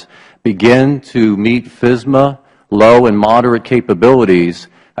providers, begin to meet FSMA low and moderate capabilities,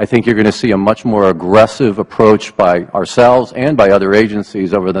 I think you're going to see a much more aggressive approach by ourselves and by other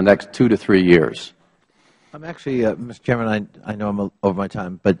agencies over the next 2 to 3 years. I'm actually, Mr. Chairman, I know I'm over my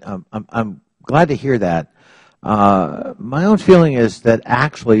time, but I'm glad to hear that. My own feeling is that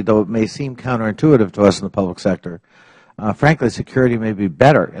actually, though it may seem counterintuitive to us in the public sector, frankly, security may be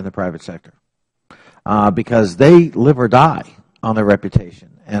better in the private sector because they live or die on their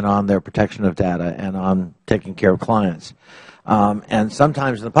reputation and on their protection of data and on taking care of clients. And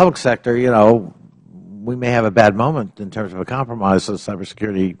sometimes in the public sector, you know, we may have a bad moment in terms of a compromise, a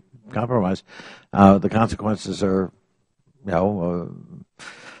cybersecurity compromise. The consequences are, you know,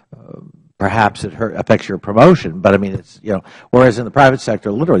 perhaps it affects your promotion, but I mean, it's, you know, whereas in the private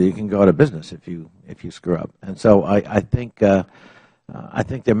sector, literally, you can go out of business if you screw up. And so I think there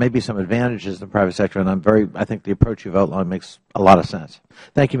may be some advantages in the private sector, and I think the approach you've outlined makes a lot of sense.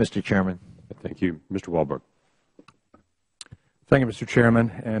 Thank you, Mr. Chairman. Thank you. Mr. Walberg. Thank you, Mr.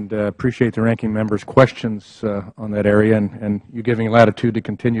 Chairman, and appreciate the ranking member's questions on that area and you giving latitude to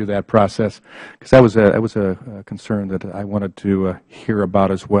continue that process, because that was a concern that I wanted to hear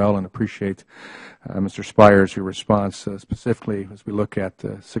about as well, and appreciate, Mr. Spires, your response specifically as we look at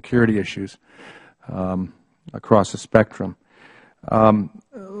security issues across the spectrum. Let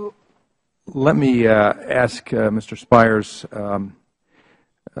me ask Mr. Spires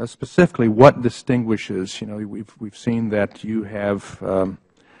specifically what distinguishes, you know, we've seen that you have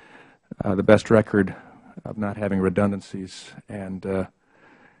the best record of not having redundancies, and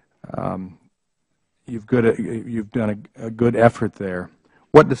you've done a good effort there.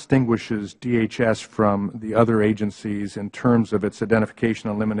 What distinguishes DHS from the other agencies in terms of its identification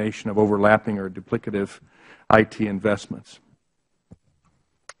and elimination of overlapping or duplicative IT investments?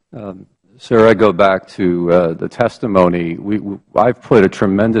 Sir, I go back to the testimony. I've put a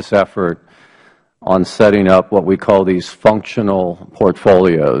tremendous effort on setting up what we call these functional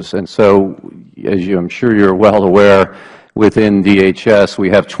portfolios. And so, as I'm sure you're well aware, within DHS,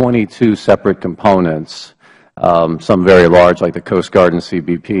 we have 22 separate components, some very large like the Coast Guard and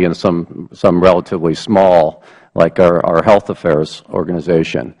CBP, and some relatively small like our Health Affairs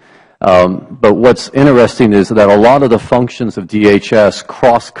organization. But what's interesting is that a lot of the functions of DHS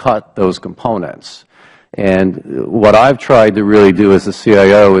cross-cut those components. And what I've tried to really do as the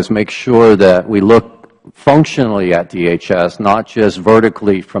CIO is make sure that we look functionally at DHS, not just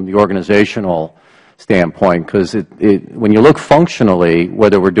vertically from the organizational standpoint, because when you look functionally,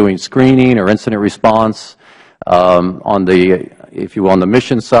 whether we're doing screening or incident response on the, if you will, on the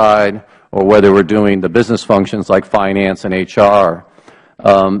mission side, or whether we're doing the business functions like finance and HR,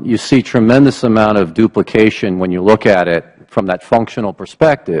 you see tremendous amount of duplication when you look at it from that functional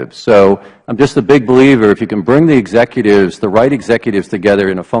perspective. So I'm just a big believer, if you can bring the executives, the right executives together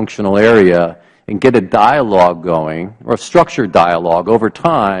in a functional area and get a dialogue going, or a structured dialogue over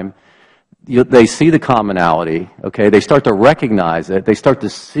time, they see the commonality, okay? They start to recognize it. They start to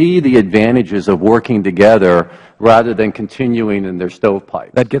see the advantages of working together rather than continuing in their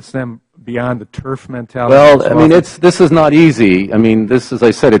stovepipes. That gets them beyond the turf mentality? Well, I mean, this is not easy. I mean, this, as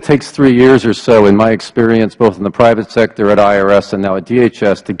I said, it takes 3 years or so, in my experience, both in the private sector at IRS and now at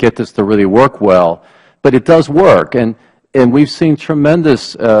DHS, to get this to really work well. But it does work, and we've seen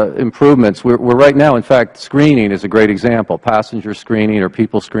tremendous improvements. We're right now, in fact, screening is a great example, passenger screening or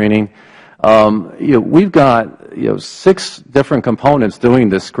people screening. We've got 6 different components doing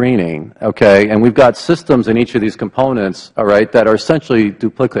this screening, okay, and we've got systems in each of these components, all right, that are essentially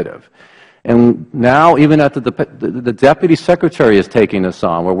duplicative. And now, even at the Deputy Secretary is taking this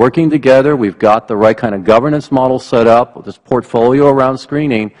on. We're working together. We've got the right kind of governance model set up with this portfolio around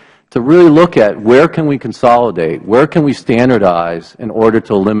screening to really look at where can we consolidate, where can we standardize in order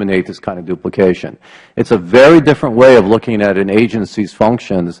to eliminate this kind of duplication. It's a very different way of looking at an agency's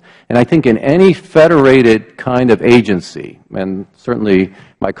functions, and I think in any federated kind of agency, and certainly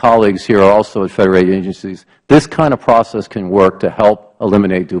my colleagues here are also at federated agencies, this kind of process can work to help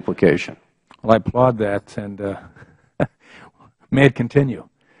eliminate duplication. Well, I applaud that, and may it continue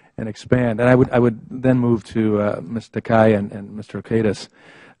and expand. And I would then move to Ms. Takai and Mr. Okadis.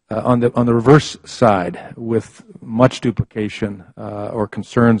 On the reverse side, with much duplication or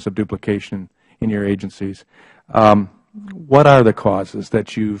concerns of duplication in your agencies, what are the causes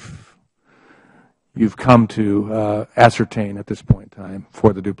that you've come to ascertain at this point in time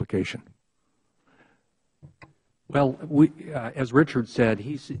for the duplication? Well, as Richard said,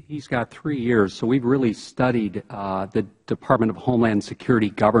 he's got 3 years, so we've really studied the Department of Homeland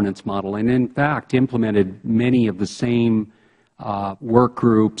Security governance model, and in fact implemented many of the same work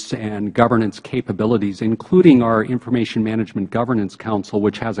groups and governance capabilities, including our Information Management Governance Council,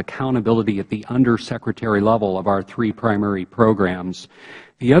 which has accountability at the undersecretary level of our 3 primary programs.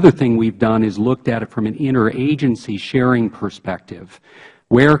 The other thing we've done is looked at it from an interagency sharing perspective.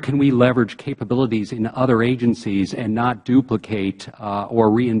 Where can we leverage capabilities in other agencies and not duplicate or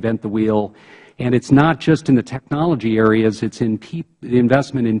reinvent the wheel? And it's not just in the technology areas, it's in the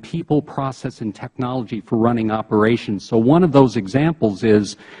investment in people, process, and technology for running operations. So one of those examples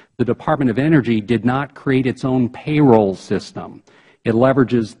is the Department of Energy did not create its own payroll system. It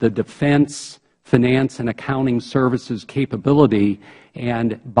leverages the Defense, Finance, and Accounting Services capability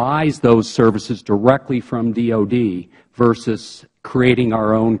and buys those services directly from DOD versus creating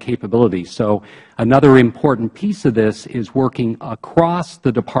our own capability. So another important piece of this is working across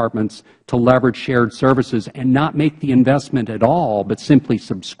the departments to leverage shared services and not make the investment at all, but simply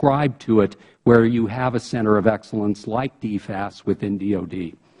subscribe to it where you have a center of excellence like DFAS within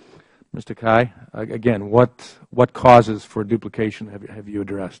DOD. Mr. Kai, again, what causes for duplication have you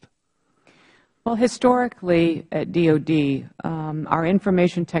addressed? Well, historically at DOD, our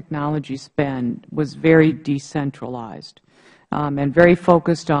information technology spend was very decentralized and very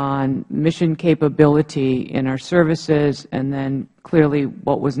focused on mission capability in our services and then clearly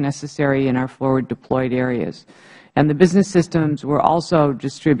what was necessary in our forward deployed areas. And the business systems were also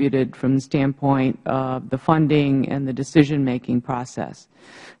distributed from the standpoint of the funding and the decision-making process.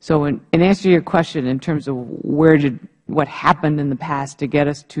 So in answer to your question in terms of what happened in the past to get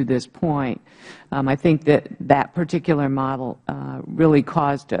us to this point, I think that particular model really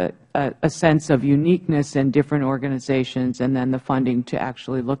caused a sense of uniqueness in different organizations and then the funding to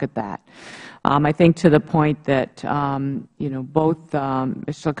actually look at that. I think to the point that both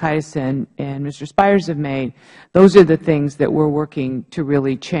Mr. Lakaitis and Mr. Spires have made, those are the things that we're working to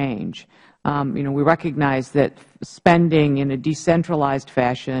really change. We recognize that spending in a decentralized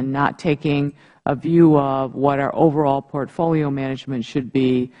fashion, not taking a view of what our overall portfolio management should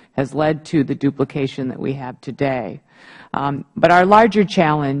be, has led to the duplication that we have today. But our larger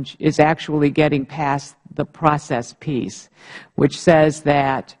challenge is actually getting past the process piece, which says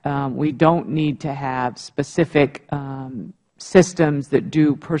that we don't need to have specific systems that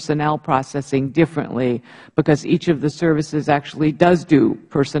do personnel processing differently, because each of the services actually does do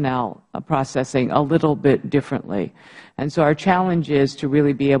personnel processing a little bit differently. And so our challenge is to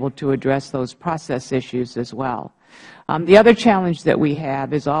really be able to address those process issues as well. The other challenge that we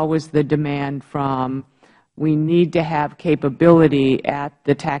have is always the demand from, we need to have capability at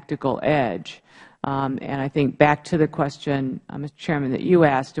the tactical edge. And I think back to the question, Mr. Chairman, that you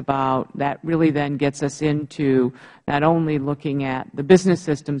asked about, that really then gets us into not only looking at the business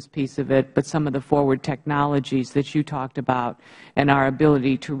systems piece of it, but some of the forward technologies that you talked about, and our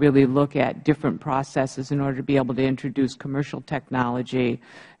ability to really look at different processes in order to be able to introduce commercial technology,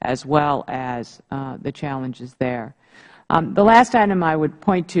 as well as the challenges there. The last item I would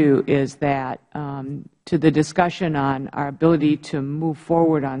point to is that to the discussion on our ability to move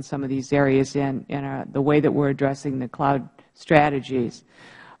forward on some of these areas in the way that we are addressing the cloud strategies.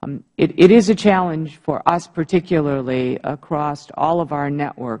 It is a challenge for us, particularly across all of our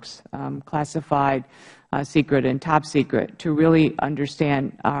networks, classified, secret, and top secret, to really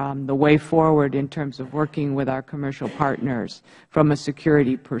understand the way forward in terms of working with our commercial partners from a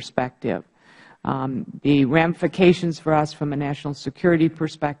security perspective. The ramifications for us from a national security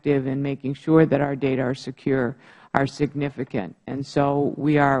perspective in making sure that our data are secure are significant. And so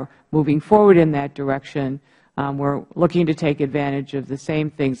we are moving forward in that direction. We are looking to take advantage of the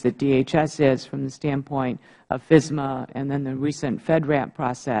same things that DHS is from the standpoint of FISMA and then the recent FedRAMP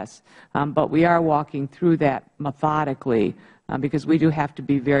process. But we are walking through that methodically because we do have to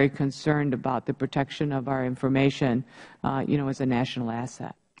be very concerned about the protection of our information as a national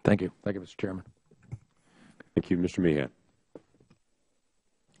asset. Thank you. Thank you, Mr. Chairman. Thank you. Mr. Meehan.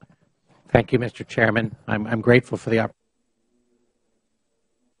 Thank you, Mr. Chairman. I'm grateful for the opportunity.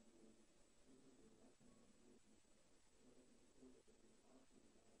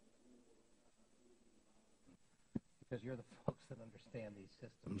 Because you're the folks that understand these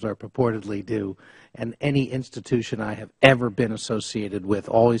systems, or purportedly do, and any institution I have ever been associated with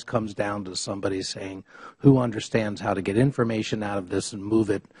always comes down to somebody saying who understands how to get information out of this and move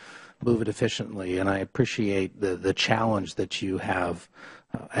it efficiently. And I appreciate the challenge that you have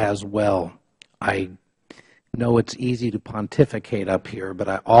as well. I know it's easy to pontificate up here, but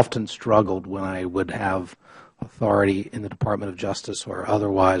I often struggled when I would have authority in the Department of Justice or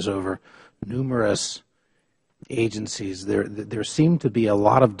otherwise over numerous agencies. There seemed to be a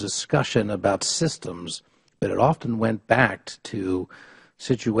lot of discussion about systems, but it often went back to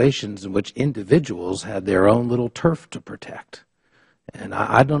situations in which individuals had their own little turf to protect. And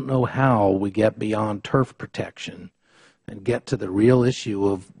I don't know how we get beyond turf protection and get to the real issue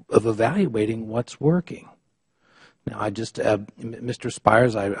of evaluating what's working. Now, Mr.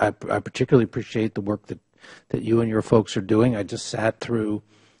 Spires, I particularly appreciate the work that you and your folks are doing. I just sat through,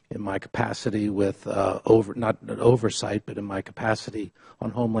 in my capacity with not oversight, but in my capacity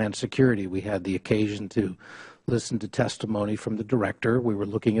on Homeland Security, we had the occasion to listen to testimony from the director. We were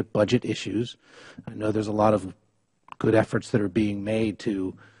looking at budget issues. I know there's a lot of good efforts that are being made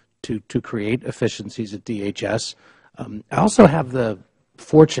to create efficiencies at DHS. I also have the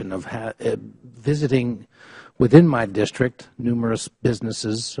fortune of visiting within my district numerous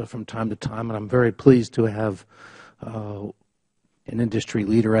businesses from time to time, and I'm very pleased to have an industry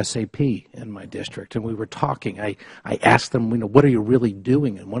leader, SAP, in my district. And we were talking. I asked them, what are you really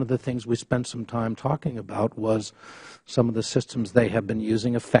doing? And one of the things we spent some time talking about was some of the systems they have been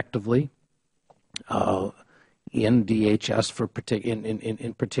using effectively in DHS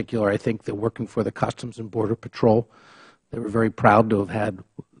in particular. I think they're working for the Customs and Border Patrol. They were very proud to have had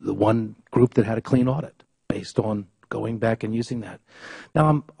the one group that had a clean audit based on going back and using that. Now,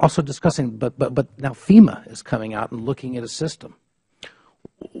 I'm also discussing, but now FEMA is coming out and looking at a system.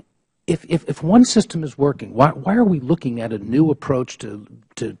 If one system is working, why are we looking at a new approach to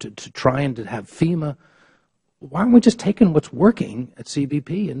trying to have FEMA? Why aren't we just taking what's working at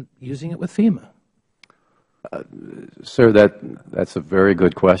CBP and using it with FEMA? Sir, that's a very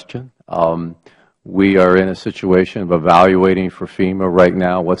good question. We are in a situation of evaluating for FEMA right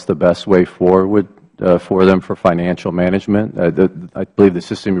now what's the best way forward for them for financial management. I believe the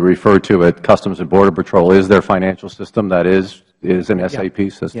system you referred to at Customs and Border Patrol is their financial system. That is an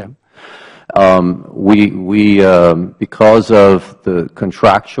SAP system. Yeah. Because of the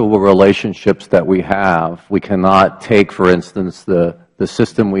contractual relationships that we have, we cannot take, for instance, the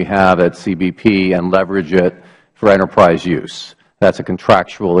system we have at CBP and leverage it for enterprise use. That's a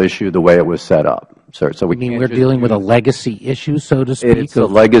contractual issue the way it was set up, sir. So we can't. We're dealing with a legacy issue, so to speak? It's a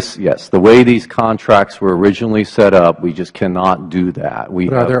legacy, yes. The way these contracts were originally set up, we just cannot do that. We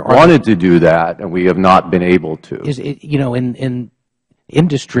have wanted to do that, and we have not been able to. In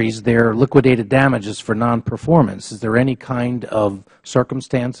industries, there are liquidated damages for non-performance. Is there any kind of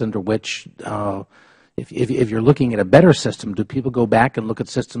circumstance under which, if you're looking at a better system, do people go back and look at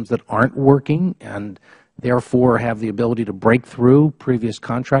systems that aren't working and therefore have the ability to break through previous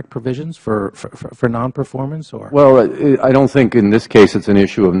contract provisions for non-performance? Well, I don't think in this case it's an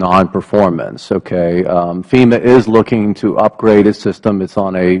issue of non-performance, okay? FEMA is looking to upgrade its system. It's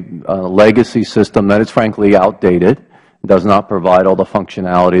on a legacy system that is frankly outdated, does not provide all the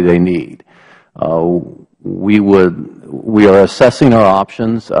functionality they need. We are assessing our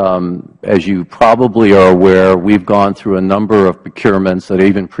options. As you probably are aware, we've gone through a number of procurements that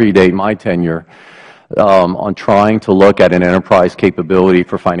even predate my tenure on trying to look at an enterprise capability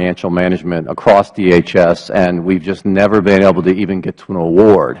for financial management across DHS, and we've just never been able to even get to an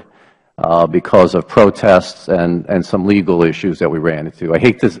award because of protests and some legal issues that we ran into. I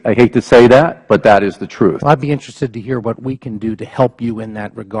hate to say that, but that is the truth. Well, I'd be interested to hear what we can do to help you in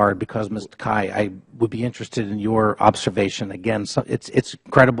that regard, because, Mr. Kai, I would be interested in your observation. Again, it's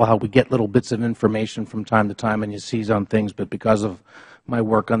incredible how we get little bits of information from time to time and you seize on things, but because of my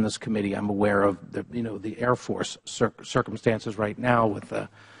work on this committee, I'm aware of the Air Force circumstances right now with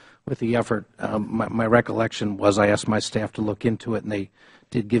the effort. My recollection was I asked my staff to look into it, and they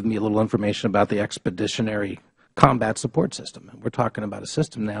did give me a little information about the Expeditionary Combat Support System. And we're talking about a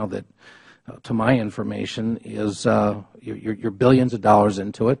system now that, to my information, is you're billions of dollars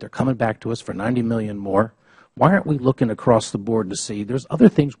into it. They're coming back to us for $90 million more. Why aren't we looking across the board to see there's other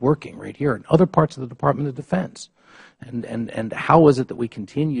things working right here in other parts of the Department of Defense? And how is it that we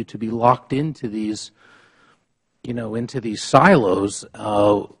continue to be locked into these, into these silos?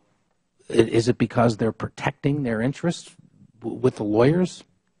 Is it because they're protecting their interests with the lawyers?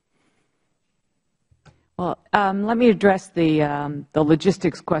 Well, let me address the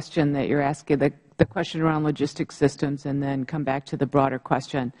logistics question that you're asking, the question around logistics systems, and then come back to the broader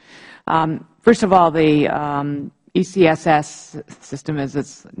question. First of all, the ECSS system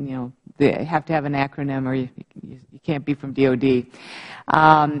is, they have to have an acronym, or you can't be from DOD,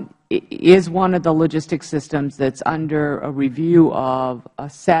 is one of the logistics systems that's under a review of a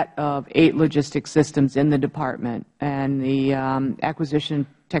set of 8 logistics systems in the Department. And the Acquisition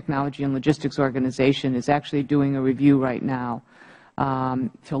Technology and Logistics Organization is actually doing a review right now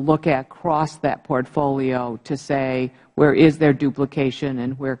to look at across that portfolio to say where is there duplication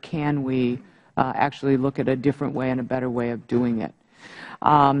and where can we actually look at a different way and a better way of doing it.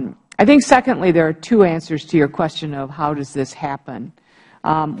 I think, secondly, there are 2 answers to your question of how does this happen.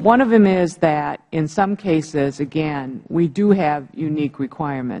 One of them is that in some cases, again, we do have unique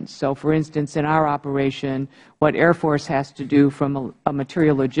requirements. So, for instance, in our operation, what Air Force has to do from a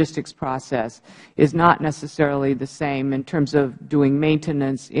material logistics process is not necessarily the same in terms of doing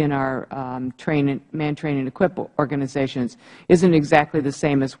maintenance in our man train and equip organizations, isn't exactly the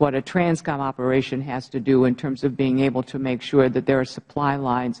same as what a TRANSCOM operation has to do in terms of being able to make sure that there are supply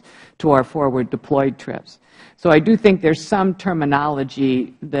lines to our forward deployed trips. So I do think there's some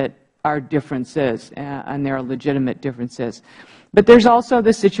terminology that are differences, and there are legitimate differences. But there's also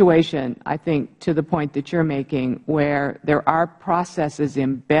the situation, I think, to the point that you're making, where there are processes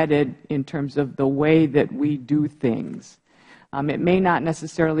embedded in terms of the way that we do things. It may not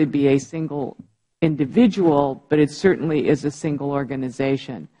necessarily be a single individual, but it certainly is a single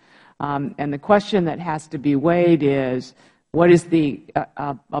organization. And the question that has to be weighed is, what is the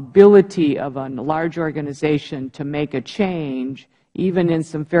ability of a large organization to make a change, even in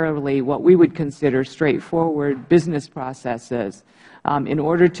some fairly what we would consider straightforward business processes, in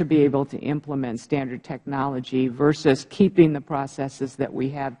order to be able to implement standard technology versus keeping the processes that we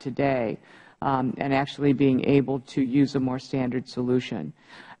have today and actually being able to use a more standard solution.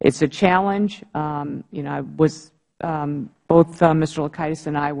 It's a challenge. I was both Mr. Lakaitis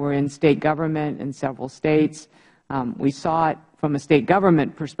and I were in state government in several states. We saw it from a state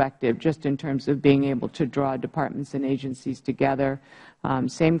government perspective, just in terms of being able to draw departments and agencies together.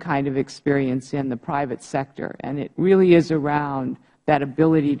 Same kind of experience in the private sector. And it really is around that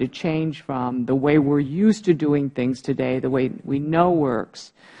ability to change from the way we're used to doing things today, the way we know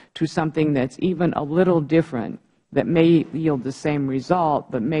works, to something that's even a little different, that may yield the same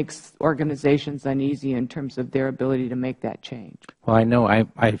result, but makes organizations uneasy in terms of their ability to make that change. Well, I know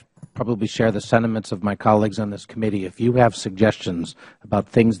I probably share the sentiments of my colleagues on this committee. If you have suggestions about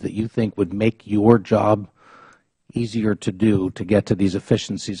things that you think would make your job easier to do to get to these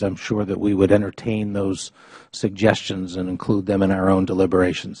efficiencies, I'm sure that we would entertain those suggestions and include them in our own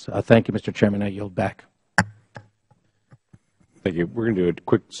deliberations. Thank you, Mr. Chairman. I yield back. Thank you. We're going to do a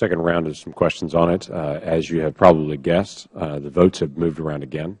quick second round of some questions on it. As you have probably guessed, the votes have moved around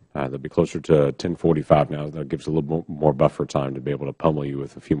again. They'll be closer to 10:45 now. That gives a little more buffer time to be able to pummel you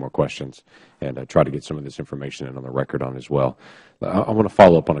with a few more questions and try to get some of this information in on the record on as well. I want to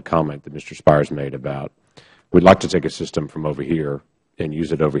follow up on a comment that Mr. Spires made about we'd like to take a system from over here and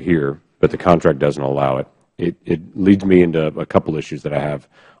use it over here, but the contract doesn't allow it, it leads me into a couple issues that I have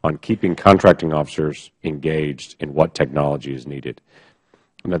on keeping contracting officers engaged in what technology is needed.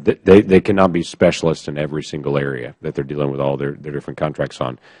 Now, they cannot be specialists in every single area that they're dealing with all their different contracts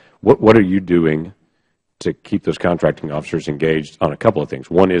on. What are you doing to keep those contracting officers engaged on a couple of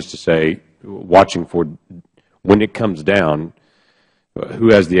things? One is to say, watching for when it comes down,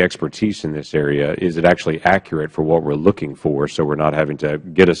 who has the expertise in this area? Is it actually accurate for what we're looking for, so we're not having to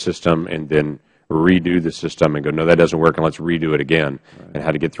get a system and then redo the system and go, no, that doesn't work, and let's redo it again, and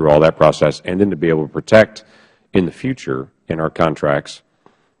how to get through all that process, and then to be able to protect in the future in our contracts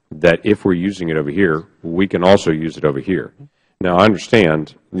that if we're using it over here, we can also use it over here. Now, I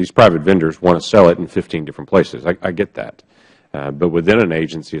understand these private vendors want to sell it in 15 different places. I get that. But within an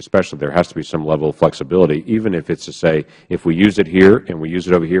agency especially, there has to be some level of flexibility, even if it's to say, if we use it here and we use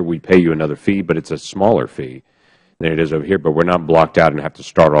it over here, we pay you another fee, but it's a smaller fee than it is over here, but we're not blocked out and have to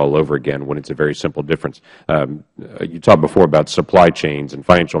start all over again when it's a very simple difference. You talked before about supply chains and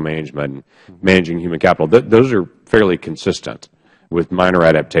financial management and managing human capital. Those are fairly consistent with minor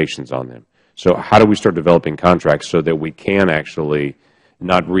adaptations on them. So how do we start developing contracts so that we can actually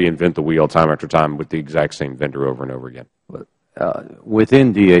not reinvent the wheel time after time with the exact same vendor over and over again?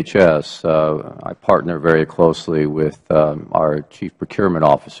 Within DHS, I partner very closely with our Chief Procurement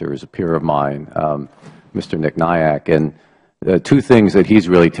Officer, who is a peer of mine, Mr. Nick Nyack, and two things that he's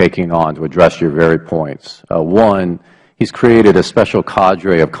really taking on to address your very points. One, he's created a special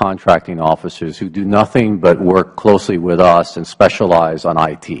cadre of contracting officers who do nothing but work closely with us and specialize on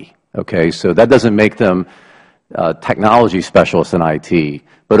IT. Okay, so that doesn't make them technology specialists in IT,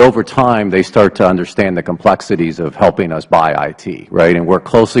 but over time they start to understand the complexities of helping us buy IT, right, and work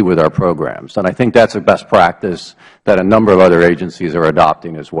closely with our programs. And I think that's a best practice that a number of other agencies are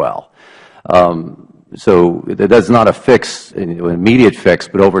adopting as well. So that's not an immediate fix,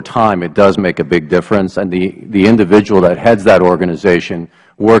 but over time it does make a big difference, and the individual that heads that organization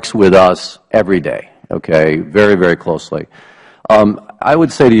works with us every day, okay, very, very closely. I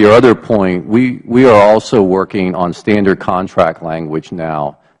would say to your other point, we are also working on standard contract language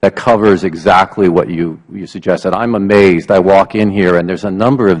now that covers exactly what you suggested. I'm amazed. I walk in here and there's a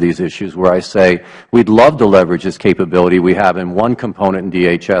number of these issues where I say, we'd love to leverage this capability we have in one component in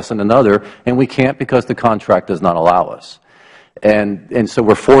DHS and another, and we can't because the contract does not allow us. And so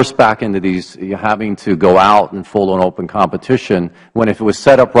we're forced back into these, having to go out in full and open competition, when if it was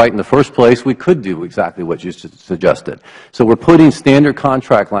set up right in the first place, we could do exactly what you suggested. So we're putting standard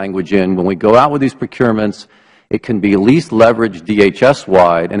contract language in. When we go out with these procurements, it can be at least leveraged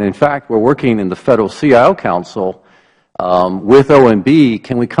DHS-wide. And in fact, we're working in the Federal CIO Council with OMB.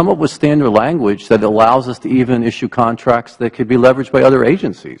 Can we come up with standard language that allows us to even issue contracts that could be leveraged by other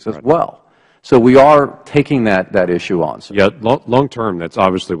agencies as well? So we are taking that issue on. Yeah, long term, that's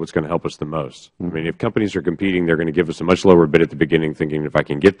obviously what's going to help us the most. I mean, if companies are competing, they're going to give us a much lower bid at the beginning, thinking if I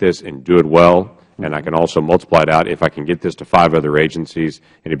can get this and do it well, and I can also multiply it out, if I can get this to 5 other agencies,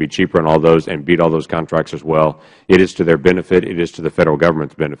 and it'd be cheaper on all those and beat all those contracts as well, it is to their benefit, it is to the Federal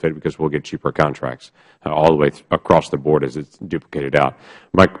Government's benefit, because we'll get cheaper contracts all the way across the board as it's duplicated out.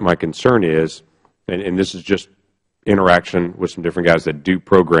 My concern is, and this is just interaction with some different guys that do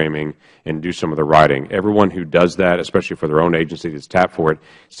programming and do some of the writing. Everyone who does that, especially for their own agency that's tapped for it,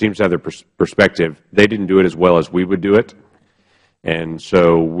 seems to have their perspective. They didn't do it as well as we would do it, and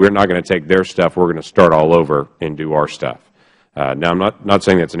so we're not going to take their stuff. We're going to start all over and do our stuff. Now, I'm not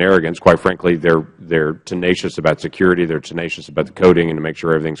saying that's an arrogance. Quite frankly, they're tenacious about security. They're tenacious about the coding and to make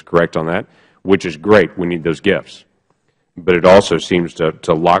sure everything's correct on that, which is great. We need those gifts. But it also seems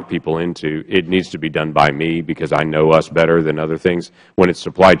to lock people into, it needs to be done by me because I know us better than other things. When it's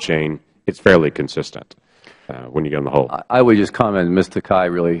supply chain, it's fairly consistent when you get on the whole. I would just comment, Mr. Kai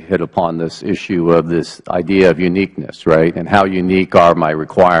really hit upon this issue of this idea of uniqueness, right, and how unique are my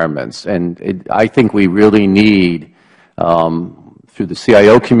requirements. And I think we really need, through the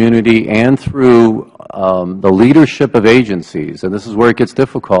CIO community and through the leadership of agencies, and this is where it gets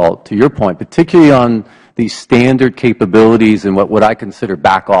difficult, to your point, particularly on these standard capabilities and what I consider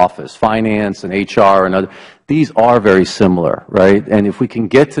back office, finance and HR and other, these are very similar, right? And if we can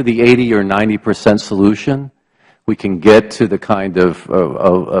get to the 80 or 90% solution, we can get to the kind of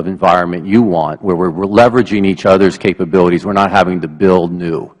environment you want, where we're leveraging each other's capabilities. We're not having to build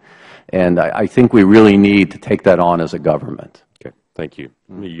new. And I think we really need to take that on as a government. Okay. Thank you.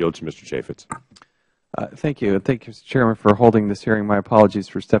 Let me yield to Mr. Chaffetz. Thank you. Thank you, Mr. Chairman, for holding this hearing. My apologies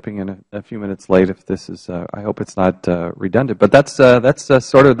for stepping in a few minutes late. If this is, I hope it's not redundant. But that's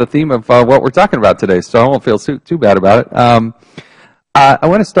sort of the theme of what we're talking about today, so I won't feel too bad about it. I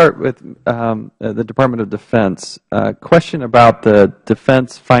want to start with the Department of Defense. Question about the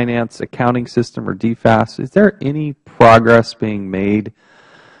Defense Finance Accounting System, or DFAS. Is there any progress being made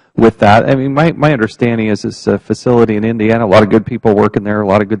with that? I mean, my understanding is this facility in Indiana, a lot of good people working there, a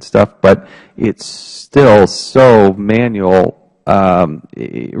lot of good stuff, but it's still so manual.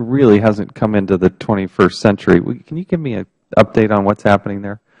 It really hasn't come into the 21st century. Can you give me an update on what's happening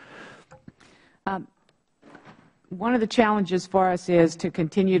there? One of the challenges for us is to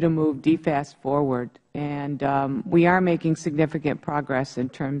continue to move DFAS forward, and we are making significant progress in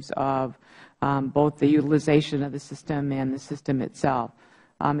terms of both the utilization of the system and the system itself.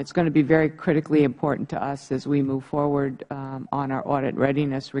 It's going to be very critically important to us as we move forward on our audit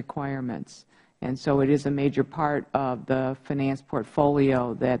readiness requirements. And so it is a major part of the finance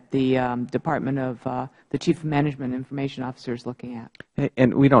portfolio that the Department of the Chief of Management Information Officer is looking at.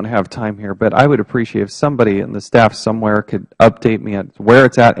 And we don't have time here, but I would appreciate if somebody in the staff somewhere could update me on where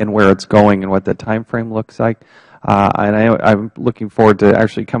it's at and where it's going and what the time frame looks like. And I'm looking forward to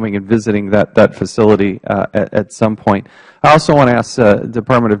actually coming and visiting that facility at some point. I also want to ask the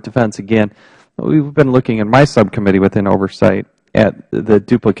Department of Defense again. We've been looking in my subcommittee within Oversight at the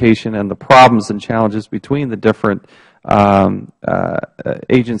duplication and the problems and challenges between the different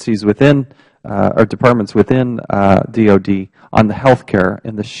agencies within or departments within DOD on the health care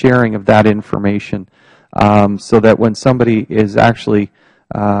and the sharing of that information, so that when somebody is actually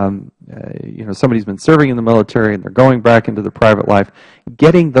somebody's been serving in the military and they're going back into the private life,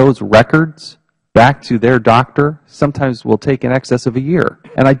 getting those records back to their doctor sometimes will take in excess of a year.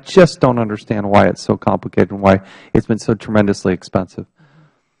 And I just don't understand why it's so complicated and why it's been so tremendously expensive.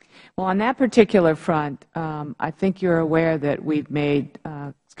 Well, on that particular front, I think you're aware that we've made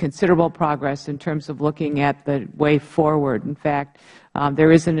considerable progress in terms of looking at the way forward. In fact,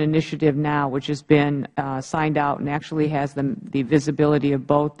 there is an initiative now which has been signed out and actually has the visibility of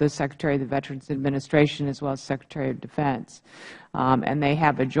both the Secretary of the Veterans Administration as well as Secretary of Defense. And they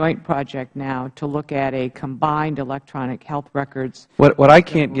have a joint project now to look at a combined electronic health records. What I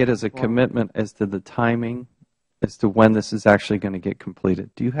can't get is a commitment as to the timing as to when this is actually going to get completed.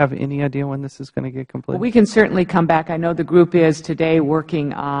 Do you have any idea when this is going to get completed? Well, we can certainly come back. I know the group is today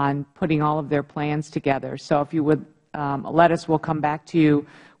working on putting all of their plans together. So if you would let us, we'll come back to you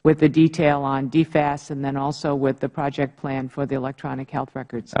with the detail on DFAS and then also with the project plan for the electronic health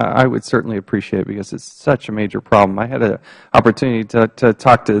records. I would certainly appreciate it because it's such a major problem. I had an opportunity to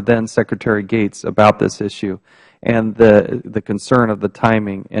talk to then Secretary Gates about this issue and the concern of the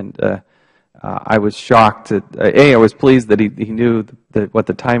timing. And I was shocked that, I was pleased that he knew what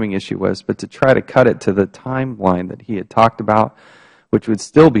the timing issue was, but to try to cut it to the timeline that he had talked about, which would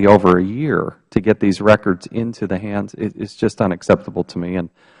still be over a year to get these records into the hands, is just unacceptable to me. And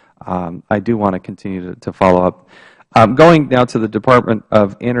I do want to continue to follow up. Going now to the Department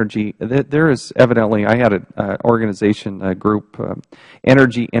of Energy, there is evidently, I had an organization, a group,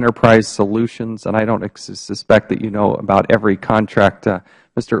 Energy Enterprise Solutions, and I don't suspect that you know about every contract.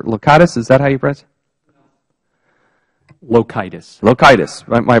 Mr. Lokitis, is that how you pronounce it? Lokitis.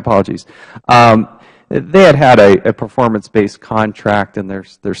 Lokitis, my apologies. They had a performance-based contract, and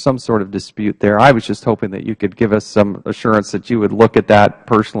there's some sort of dispute there. I was just hoping that you could give us some assurance that you would look at that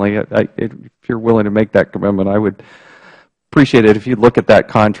personally. If you're willing to make that commitment, I would appreciate it if you'd look at that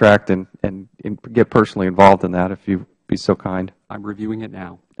contract and get personally involved in that, if you'd be so kind. I'm reviewing it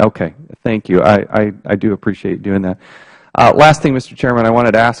now. Okay. Thank you. I do appreciate doing that. Last thing, Mr. Chairman, I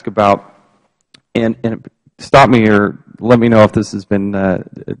wanted to ask about, and stop me or let me know if this has been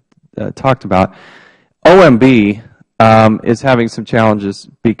talked about. OMB is having some challenges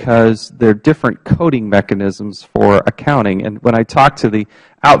because there are different coding mechanisms for accounting. And when I talk to the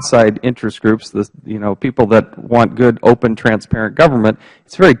outside interest groups, people that want good, open, transparent government,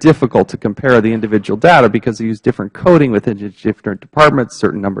 it's very difficult to compare the individual data because they use different coding within different departments,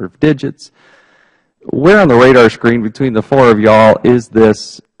 certain number of digits. Where on the radar screen between the four of y'all is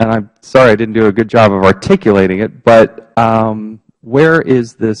this, and I'm sorry I didn't do a good job of articulating it, but where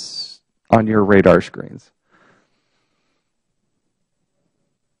is this on your radar screens?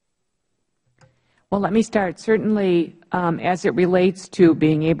 Well, let me start. Certainly, as it relates to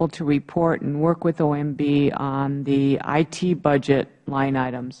being able to report and work with OMB on the IT budget line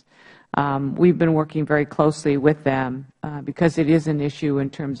items, we've been working very closely with them because it is an issue in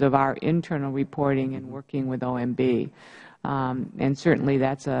terms of our internal reporting and working with OMB. And certainly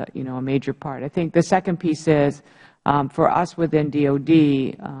that's a major part. I think the second piece is for us within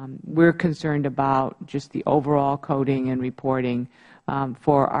DOD, we're concerned about just the overall coding and reporting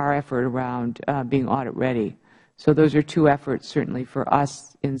for our effort around being audit ready. So those are two efforts certainly for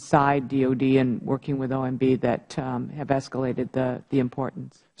us inside DOD and working with OMB that have escalated the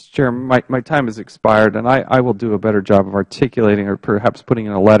importance. Mr. Chairman, my time has expired, and I will do a better job of articulating or perhaps putting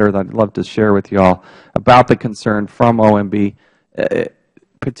in a letter that I would love to share with you all about the concern from OMB.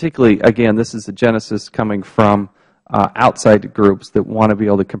 Particularly, again, this is a genesis coming from outside groups that want to be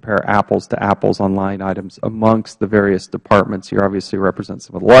able to compare apples to apples on line items amongst the various departments. You obviously represent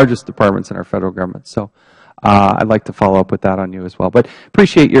some of the largest departments in our Federal Government. So I'd like to follow up with that on you as well. But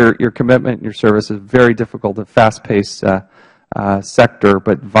appreciate your commitment and your service. It's a very difficult and fast-paced sector,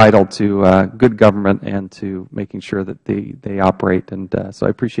 but vital to good government and to making sure that they operate. And so I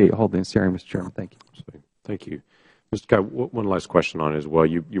appreciate you holding this hearing, Mr. Chairman. Thank you. Thank you. Mr. Cobb, one last question on it as well.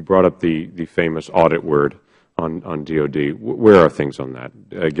 You brought up the famous audit word on DOD. Where are things on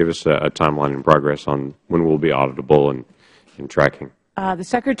that? Give us a timeline and progress on when we'll be auditable and tracking. The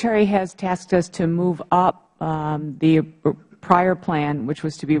Secretary has tasked us to move up the prior plan, which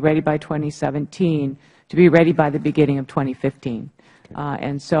was to be ready by 2017, to be ready by the beginning of 2015.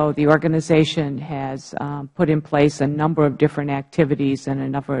 And so the organization has put in place a number of different activities and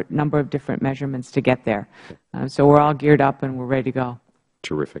a number of different measurements to get there. So we're all geared up and we're ready to go.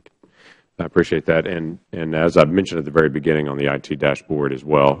 Terrific. I appreciate that. And as I mentioned at the very beginning on the IT dashboard as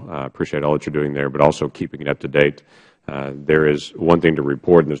well, I appreciate all that you're doing there, but also keeping it up to date. There is one thing to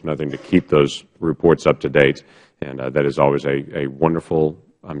report, and there's nothing to keep those reports up to date. And that is always a wonderful,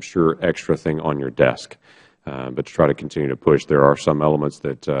 I'm sure, extra thing on your desk. But to try to continue to push, there are some elements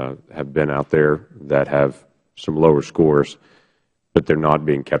that have been out there that have some lower scores, but they're not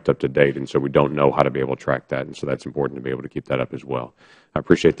being kept up to date, and so we don't know how to be able to track that, and so that's important to be able to keep that up as well. I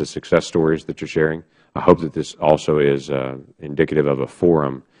appreciate the success stories that you're sharing. I hope that this also is indicative of a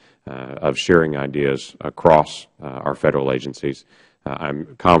forum of sharing ideas across our Federal agencies.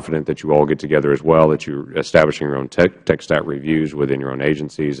 I'm confident that you all get together as well, that you're establishing your own tech stat reviews within your own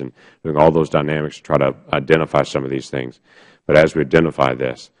agencies and doing all those dynamics to try to identify some of these things. But as we identify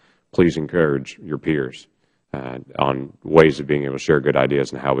this, please encourage your peers on ways of being able to share good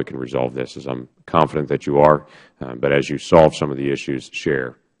ideas and how we can resolve this, as I'm confident that you are. But as you solve some of the issues,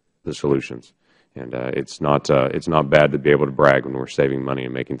 share the solutions. And it's not bad to be able to brag when we're saving money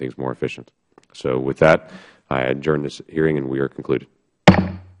and making things more efficient. So with that, I adjourn this hearing, and we are concluded.